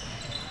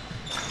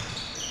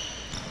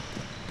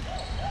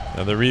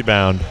 Another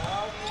rebound.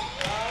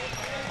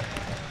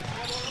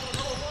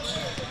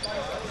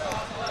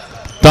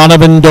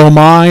 Donovan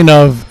Domine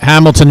of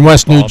Hamilton,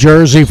 West New Ball.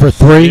 Jersey for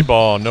 3. Free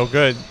ball, no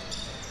good.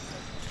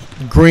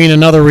 Green,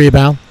 another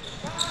rebound.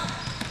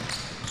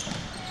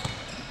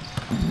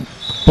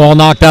 Ball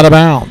knocked out of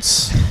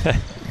bounds.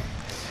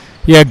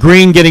 Yeah,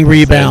 Green getting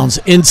rebounds.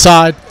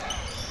 Inside,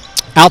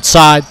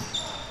 outside.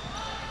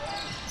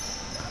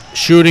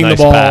 Shooting Nice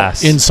the ball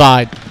pass.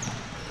 inside,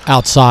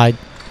 outside.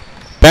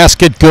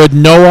 Basket good.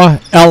 Noah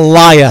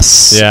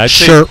Elias. Yeah, I'd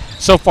say Sure.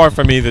 so far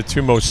for me, the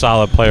two most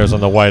solid players on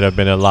the white have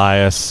been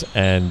Elias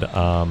and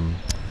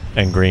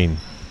Green.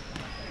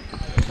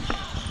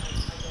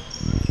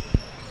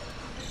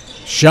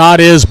 Shot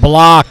is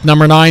blocked.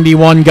 Number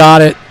 91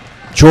 got it.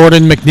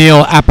 Jordan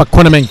McNeil,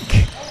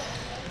 Appaquinimink.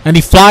 And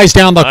he flies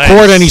down the Nice.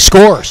 court and he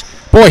scores.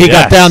 Boy, he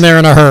got Yes. down there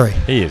in a hurry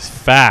He is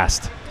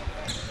fast.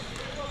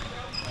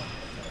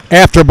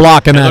 after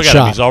blocking And that look at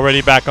him, shot. he's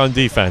already back on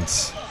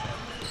defense.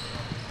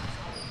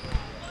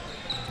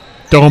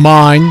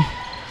 Domine.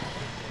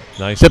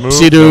 Nice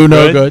Dipsy-doo, move.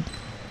 no good.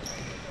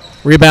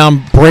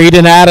 Rebound,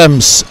 Braden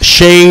Adams.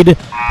 Shade,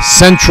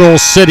 Central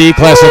City,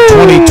 class of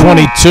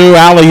 2022.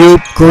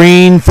 Alley-oop,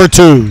 Green for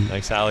 2.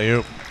 Nice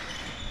alley-oop.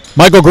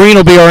 Michael Green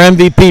will be our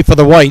MVP for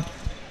the white.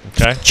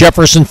 Okay.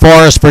 Jefferson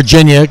Forest,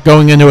 Virginia,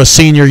 going into a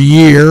senior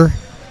year.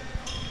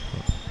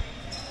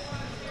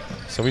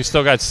 So we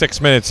still got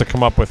 6 minutes to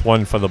come up with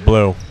one for the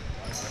blue.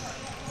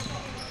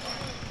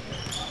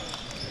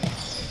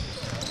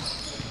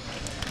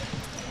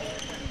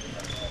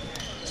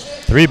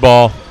 Three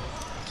ball.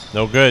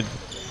 No good.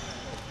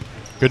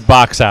 Good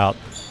box out.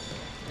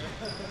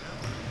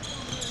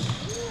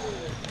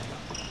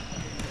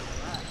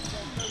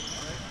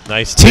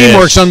 Nice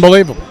Teamwork's dish.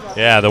 unbelievable.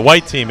 Yeah, the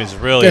white team is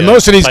really Yeah, a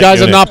most of these tight guys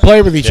have unit. not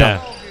played with each Yeah.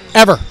 other,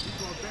 ever.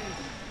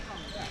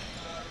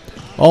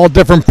 All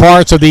different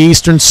parts of the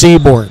eastern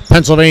seaboard.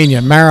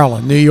 Pennsylvania,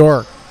 Maryland, New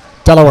York,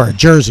 Delaware,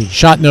 Jersey.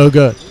 Shot no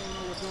good.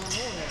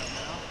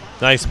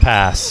 Nice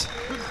pass.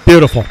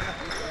 Beautiful.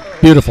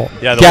 Beautiful.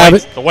 Yeah,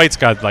 the white's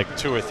got like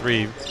 2 or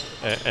 3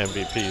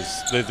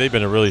 MVPs. They've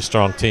been a really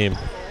strong team.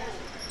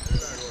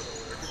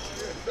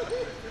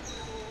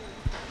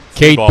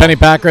 Kate ball.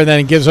 Pennypacker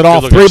then gives it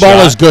off. Good-looking 3 ball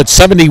shot. is good.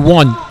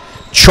 71.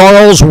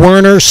 Charles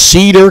Werner,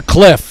 Cedar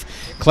Cliff.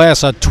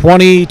 Class of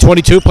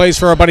 2022 plays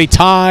for our buddy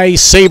Ty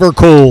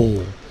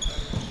Sabercool.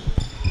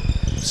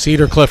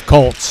 Cedar Cliff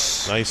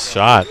Colts. Nice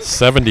shot.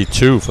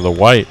 72 for the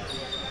white.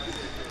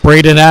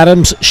 Braden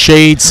Adams,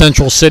 Shade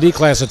Central City,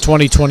 class of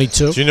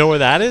 2022. Do you know where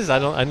that is? I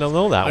don't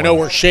know that I one. know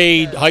where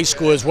Shade High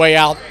School is, way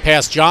out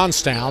past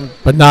Johnstown,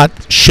 but not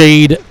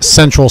Shade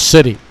Central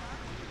City.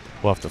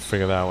 We'll have to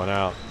figure that one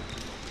out.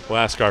 We'll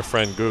ask our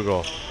friend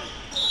Google.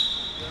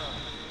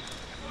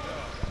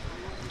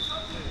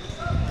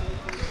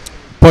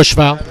 Push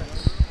foul.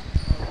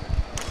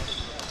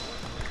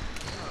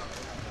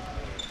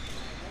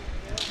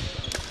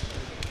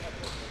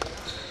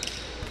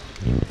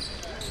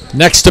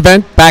 Next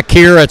event back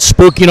here at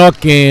Spooky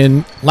Nook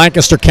in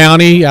Lancaster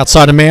County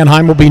outside of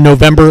Manheim will be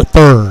November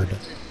 3rd.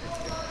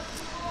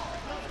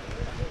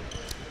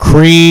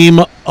 Cream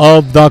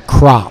of the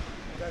crop.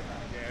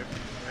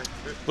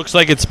 Looks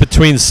like it's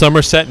between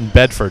Somerset and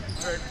Bedford.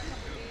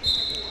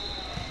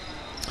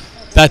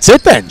 That's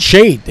it then.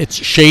 Shade. It's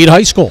Shade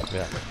High School.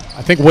 Yeah.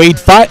 I think Wade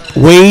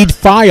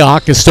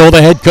Fyock is still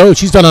the head coach.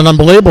 He's done an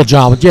unbelievable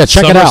job. Yeah,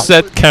 check it out.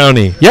 Somerset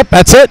County. Yep,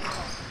 that's it.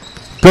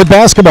 Good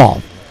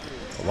basketball.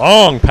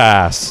 Long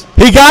pass.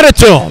 He got it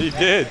to him. He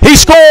did. He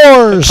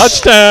scores.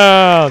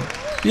 Touchdown.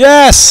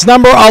 Yes,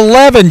 number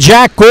 11,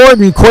 Jack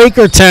Gordon,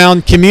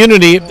 Quakertown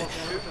Community.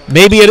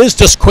 Maybe it is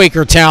just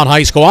Quakertown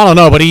High School. I don't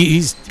know, but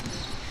he's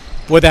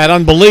with that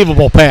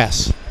unbelievable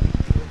pass.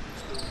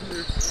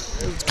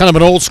 It's kind of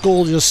an old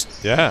school, just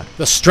Yeah.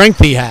 the strength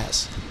he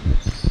has.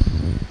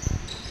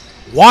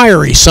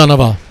 Wiry son of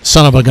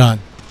a gun.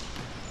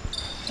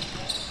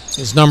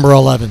 Is number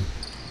 11.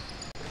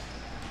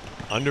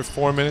 Under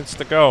 4 minutes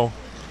to go.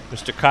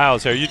 Mr.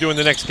 Kyle's here. Are you doing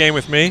the next game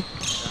with me? I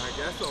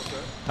guess so, sir.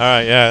 All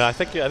right, yeah. I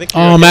think.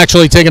 Oh, I'm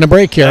actually taking a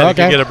break here. You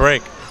Okay. get a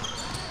break.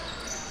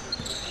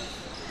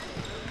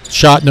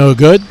 Shot no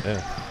good.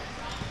 Yeah.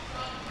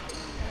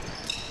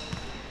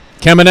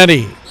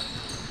 Caminetti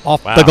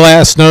off Wow. the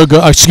glass, no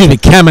good. Excuse me,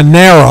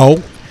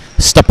 Caminero,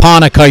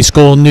 Stepanek High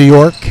School in New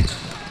York.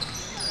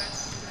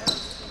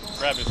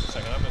 Grab this a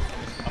second.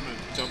 I'm gonna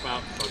jump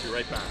out. I'll be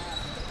right back.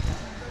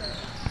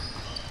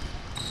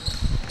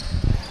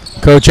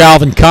 Coach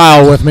Alvin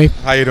Kyle with me.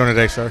 How you doing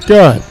today, sir?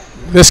 Good.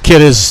 This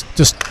kid is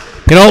just,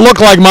 he don't look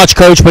like much,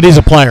 Coach, but he's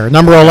a player.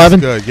 Number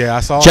 11, Good. Yeah,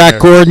 I saw him Jack there.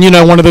 Gordon. You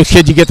know, one of those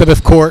kids you get to the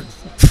court,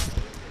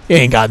 he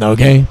ain't got no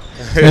game.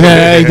 And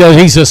then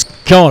he's just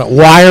killing it.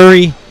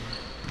 Wiry,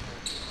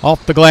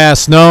 off the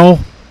glass, no.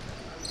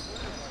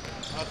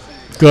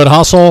 Good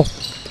hustle.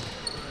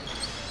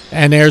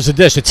 And there's the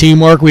dish. The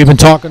teamwork, we've been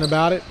talking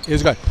about it,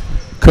 is good.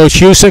 Coach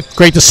Husick,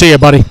 great to see you,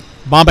 buddy.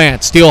 My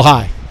man, Steel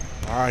High.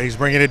 All right, he's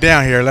bringing it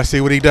down here. Let's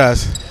see what he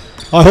does.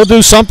 Oh, he'll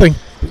do something.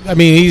 I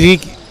mean,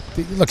 he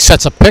look,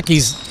 sets a pick.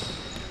 He's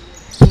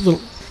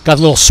got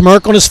a little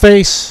smirk on his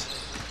face.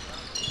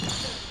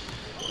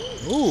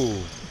 Ooh.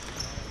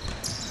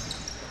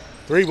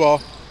 3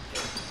 ball.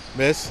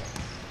 Miss.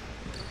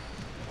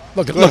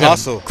 Look at Good look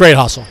hustle. at him. Great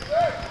hustle.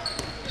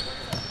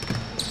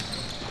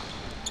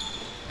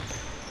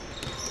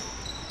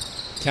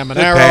 Good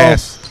Caminero,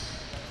 pass.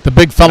 the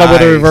big fella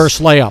with a Nice. reverse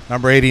layup.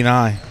 Number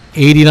 89.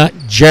 89,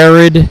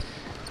 Jared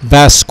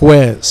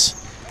Vasquez.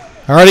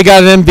 I already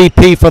got an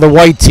MVP for the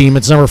white team.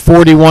 It's number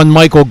 41,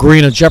 Michael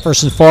Green of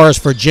Jefferson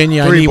Forest,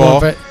 Virginia. I 3 need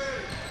ball. one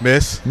for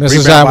Miss.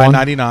 Misses Rebound that by one.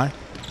 99.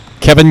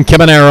 Kevin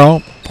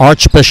Caminero,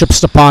 Archbishop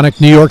Stepanek,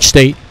 New York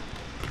State.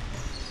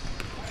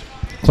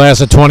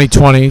 Class of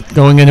 2020,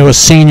 going into a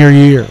senior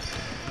year.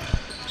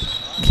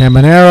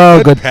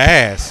 Caminero, good.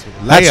 pass.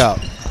 That's- Layup.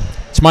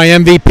 It's my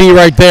MVP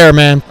right there,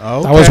 man. I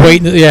was Okay.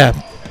 waiting. Yeah.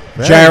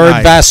 Very Jared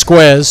nice.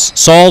 Vasquez,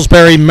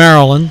 Salisbury,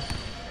 Maryland.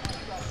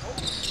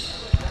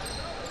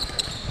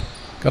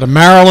 Got a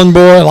Maryland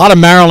boy. A lot of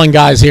Maryland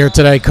guys here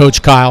today,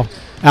 Coach Kyle.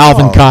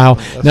 Alvin Oh, Kyle.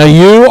 Now,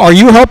 are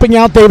you helping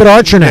out David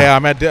Archer now? Yeah,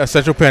 I'm at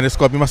Central Penn. It's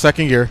going to be my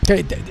second year.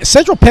 Okay,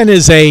 Central Penn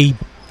is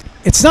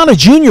it's not a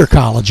junior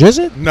college, is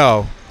it?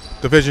 No.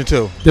 Division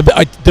 2.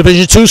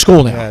 Division II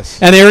school now. Yes.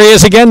 And there he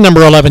is again,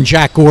 number 11,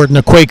 Jack Gordon,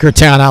 of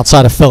Quakertown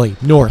outside of Philly,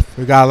 north.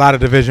 We got a lot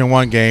of Division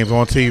 1 games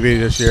on TV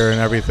this year and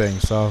everything.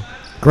 So,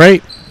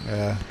 Great.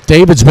 yeah.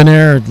 David's been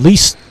there at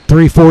least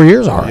 3-4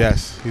 years already.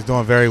 Yes, he's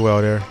doing very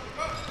well there.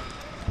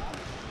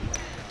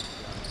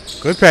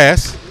 Good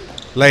pass.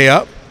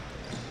 Layup.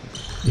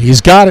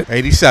 He's got it.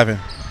 87.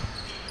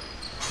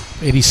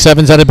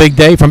 87's had a big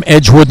day from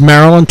Edgewood,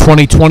 Maryland,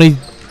 2020.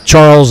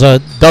 Charles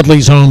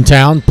Dudley's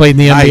hometown. Played in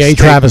the Nice NBA, take,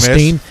 Travis miss.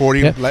 Steen. 40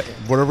 Yeah.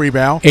 What a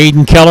rebound.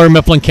 Aiden Keller,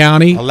 Mifflin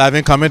County.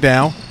 11 coming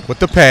down with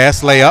the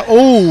pass. Layup.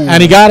 Ooh.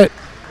 And he got it.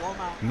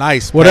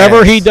 Nice Whatever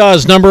pass. he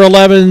does, number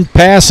 11,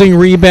 passing,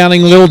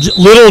 rebounding,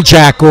 little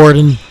Jack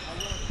Gordon,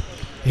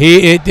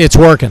 it's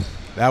working.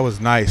 That was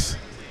nice.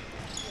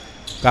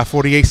 Got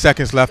 48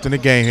 seconds left in the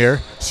game here.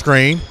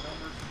 Screen.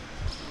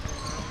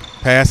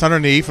 Pass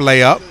underneath.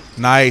 Layup.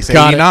 Nice.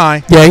 Got 89.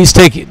 it. Yeah, he's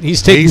taking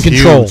He's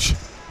control. huge.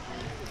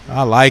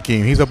 I like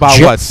him. He's about,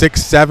 Ja-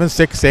 6'7",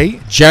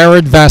 6'8"?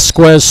 Jared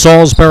Vasquez,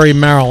 Salisbury,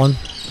 Maryland.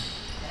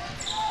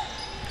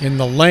 In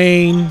the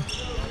lane.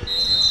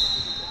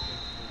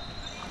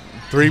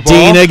 3 ball.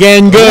 Dean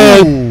again,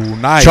 good. Ooh,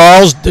 nice.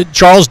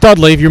 Charles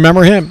Dudley, if you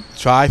remember him.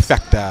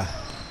 Trifecta.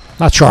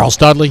 Not Charles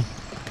Dudley.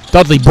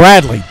 Dudley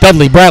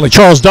Bradley.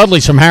 Charles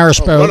Dudley's from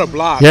Harrisburg. What a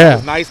block. Yeah. That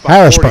was nice by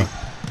Harrisburg.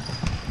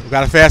 40. We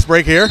got a fast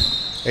break here.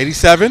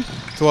 87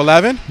 to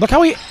 11. Look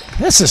how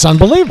this is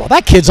unbelievable.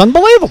 That kid's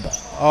unbelievable.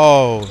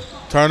 Oh,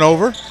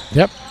 turnover.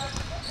 Yep.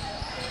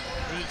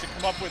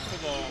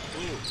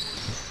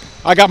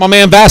 I got my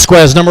man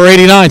Vasquez, number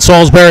 89,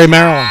 Salisbury,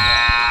 Maryland.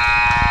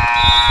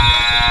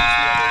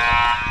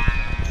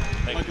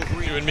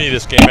 You and me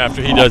this game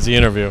after he does the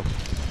interview.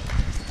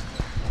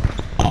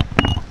 All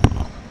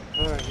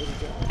right, here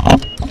we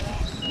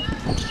go.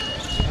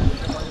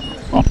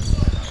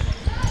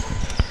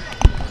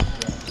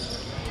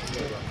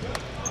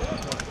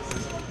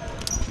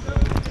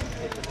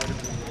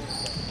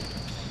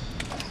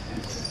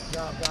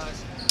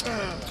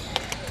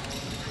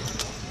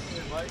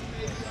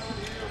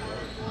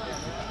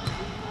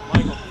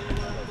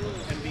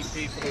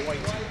 MVP for the white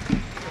team.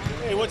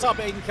 Hey, what's up,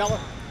 Aiden Keller?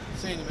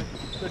 Seeing you, man.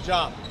 Good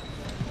job.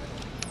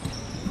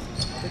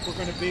 I think we're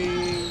going to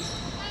be.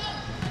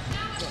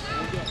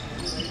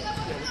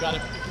 Yeah, we got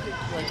it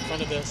right in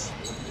front of this.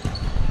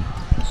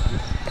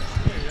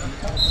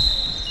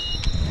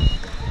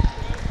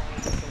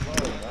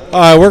 All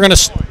right, we're going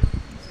to.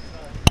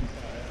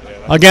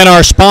 Again,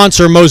 our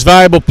sponsor, most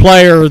valuable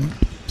player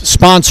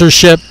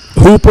sponsorship,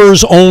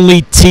 Hoopers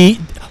Only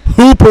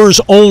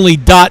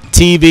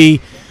Hoopers-only.tv.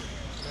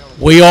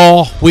 We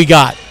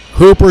got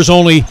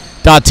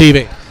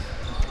Hoopers-only.tv.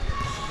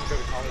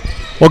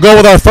 We'll go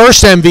with our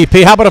first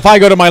MVP. How about if I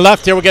go to my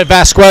left here? We'll get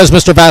Vasquez,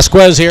 Mr.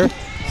 Vasquez here.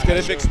 Let's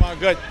get a big smile.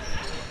 Good.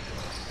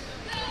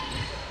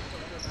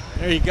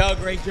 There you go.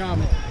 Great job.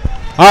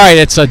 All right,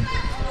 it's a. Put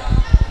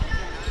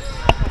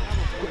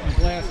my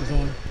glasses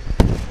on.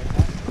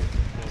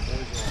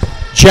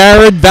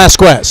 Jared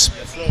Vasquez.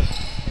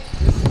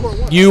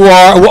 You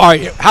are. All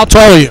right, how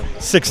tall are you?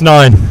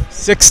 6'9",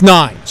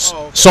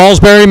 6'9".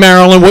 Salisbury,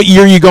 Maryland. What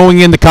year are you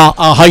going into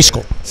high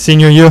school?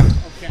 senior year.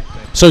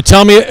 So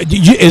tell me,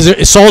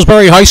 is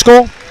Salisbury High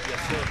School?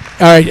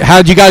 All right.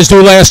 How did you guys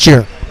do last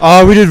year?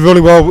 We did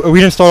really well. We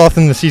didn't start off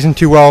in the season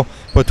too well,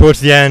 but towards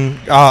the end,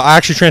 I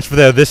actually transferred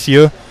there this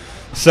year,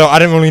 so I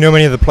didn't really know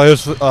many of the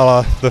players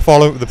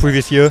the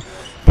previous year.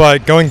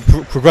 But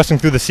progressing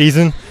through the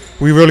season,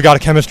 we really got a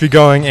chemistry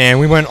going, and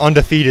we went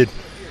undefeated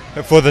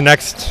for the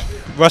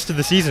rest of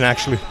the season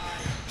actually.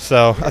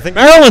 So I think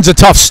Maryland's a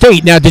tough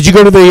state. Now, did you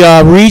go to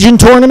the region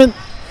tournament?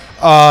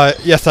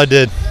 yes, I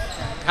did.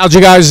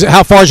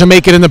 How far did you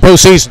make it in the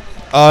postseason?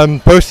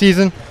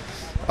 Postseason,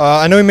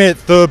 I know we made it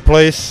third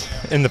place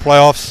in the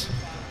playoffs.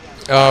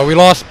 We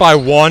lost by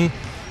 1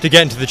 to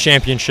get into the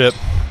championship.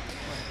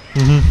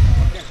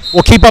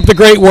 Well, keep up the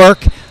great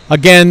work.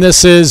 Again,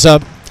 this is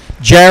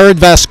Jared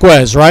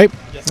Vasquez, right?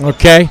 Yes.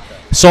 Okay.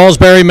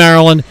 Salisbury,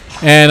 Maryland,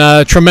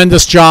 and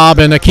tremendous job,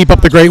 and keep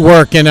up the great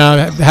work, and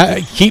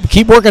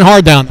keep working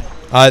hard down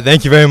there.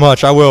 Thank you very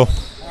much. I will.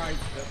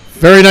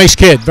 Very nice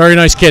kid. Very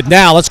nice kid.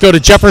 Now let's go to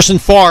Jefferson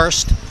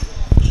Forest,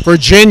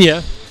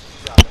 Virginia,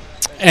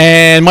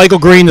 and Michael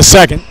Green the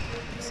second.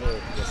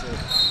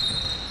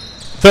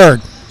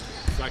 Third.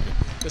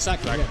 The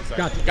second. Yes.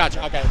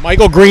 Gotcha. Okay.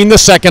 Michael Green the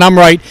second. I'm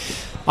right.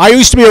 I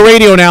used to be a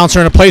radio announcer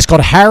in a place called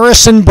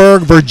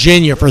Harrisonburg,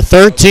 Virginia, for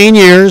 13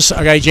 years.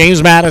 Okay,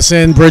 James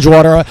Madison,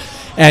 Bridgewater.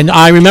 And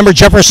I remember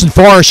Jefferson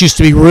Forest used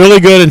to be really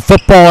good in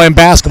football and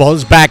basketball. It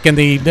was back in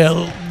the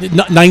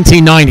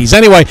 1990s.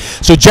 Anyway,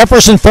 so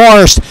Jefferson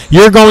Forest,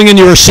 you're going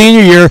into your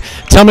senior year.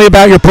 Tell me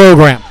about your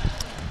program.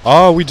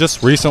 We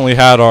just recently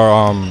had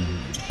our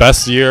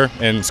best year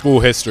in school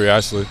history,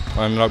 actually.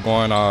 I ended up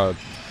going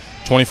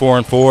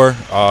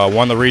 24-4,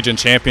 won the region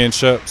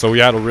championship. So we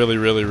had a really,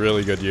 really,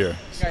 really good year.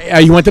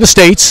 You went to the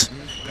States,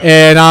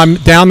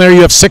 and down there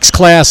you have 6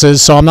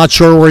 classes, so I'm not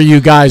sure where you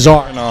guys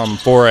are. And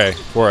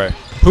 4A.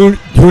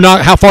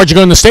 How far did you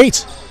go in the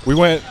States? We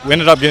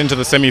ended up getting to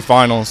the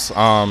semifinals.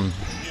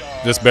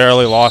 Just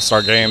barely lost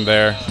our game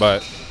there,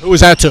 but who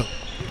was that to?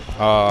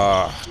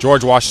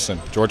 George Washington,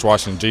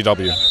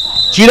 GW.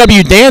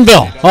 GW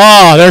Danville.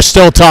 Oh, they're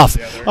still tough.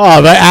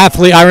 Oh, the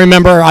athlete. I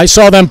remember I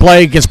saw them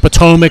play against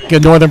Potomac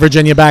in Northern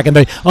Virginia back in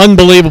the day.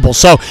 Unbelievable.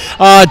 So,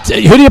 who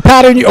do you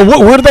pattern?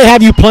 Where do they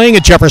have you playing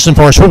at Jefferson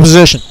Forest? What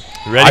position?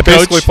 Ready, I Coach?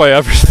 basically play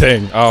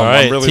everything. All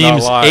right, I'm really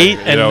teams not lying. 8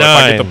 and 9. If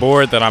I get the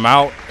board, then I'm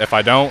out. If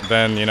I don't,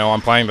 then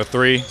I'm playing the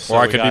 3, So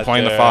or I could be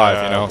playing the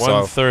 5. So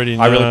 139.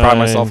 I really pride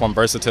myself on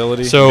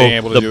versatility, So being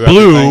able to the do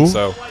blue, everything.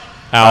 So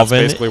Alvin,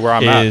 that's basically where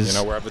I'm at. is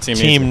Wherever the team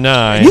needs Team me.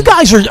 9. You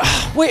guys are.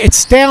 Wait,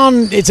 it's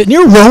down. Is it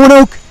near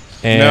Roanoke?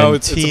 And No,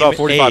 it's Team about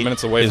 45 8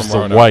 minutes away is from the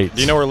Roanoke. White. Do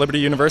you know where Liberty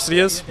University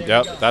is?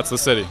 Yep, that's the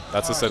city.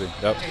 Yep.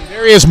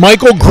 There he is,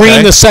 Michael Green,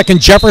 Okay. the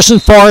second, Jefferson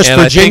Forest, And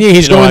I Virginia. think,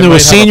 He's I going to might a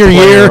have senior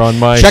player year. on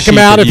my Check him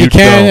sheet out that if you you'd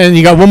can, go and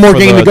you got one more for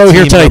game to the go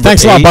here team today. number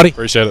Thanks a lot, 8. buddy.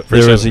 Appreciate it.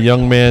 There was a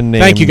young man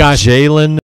named Thank you, guys. Jalen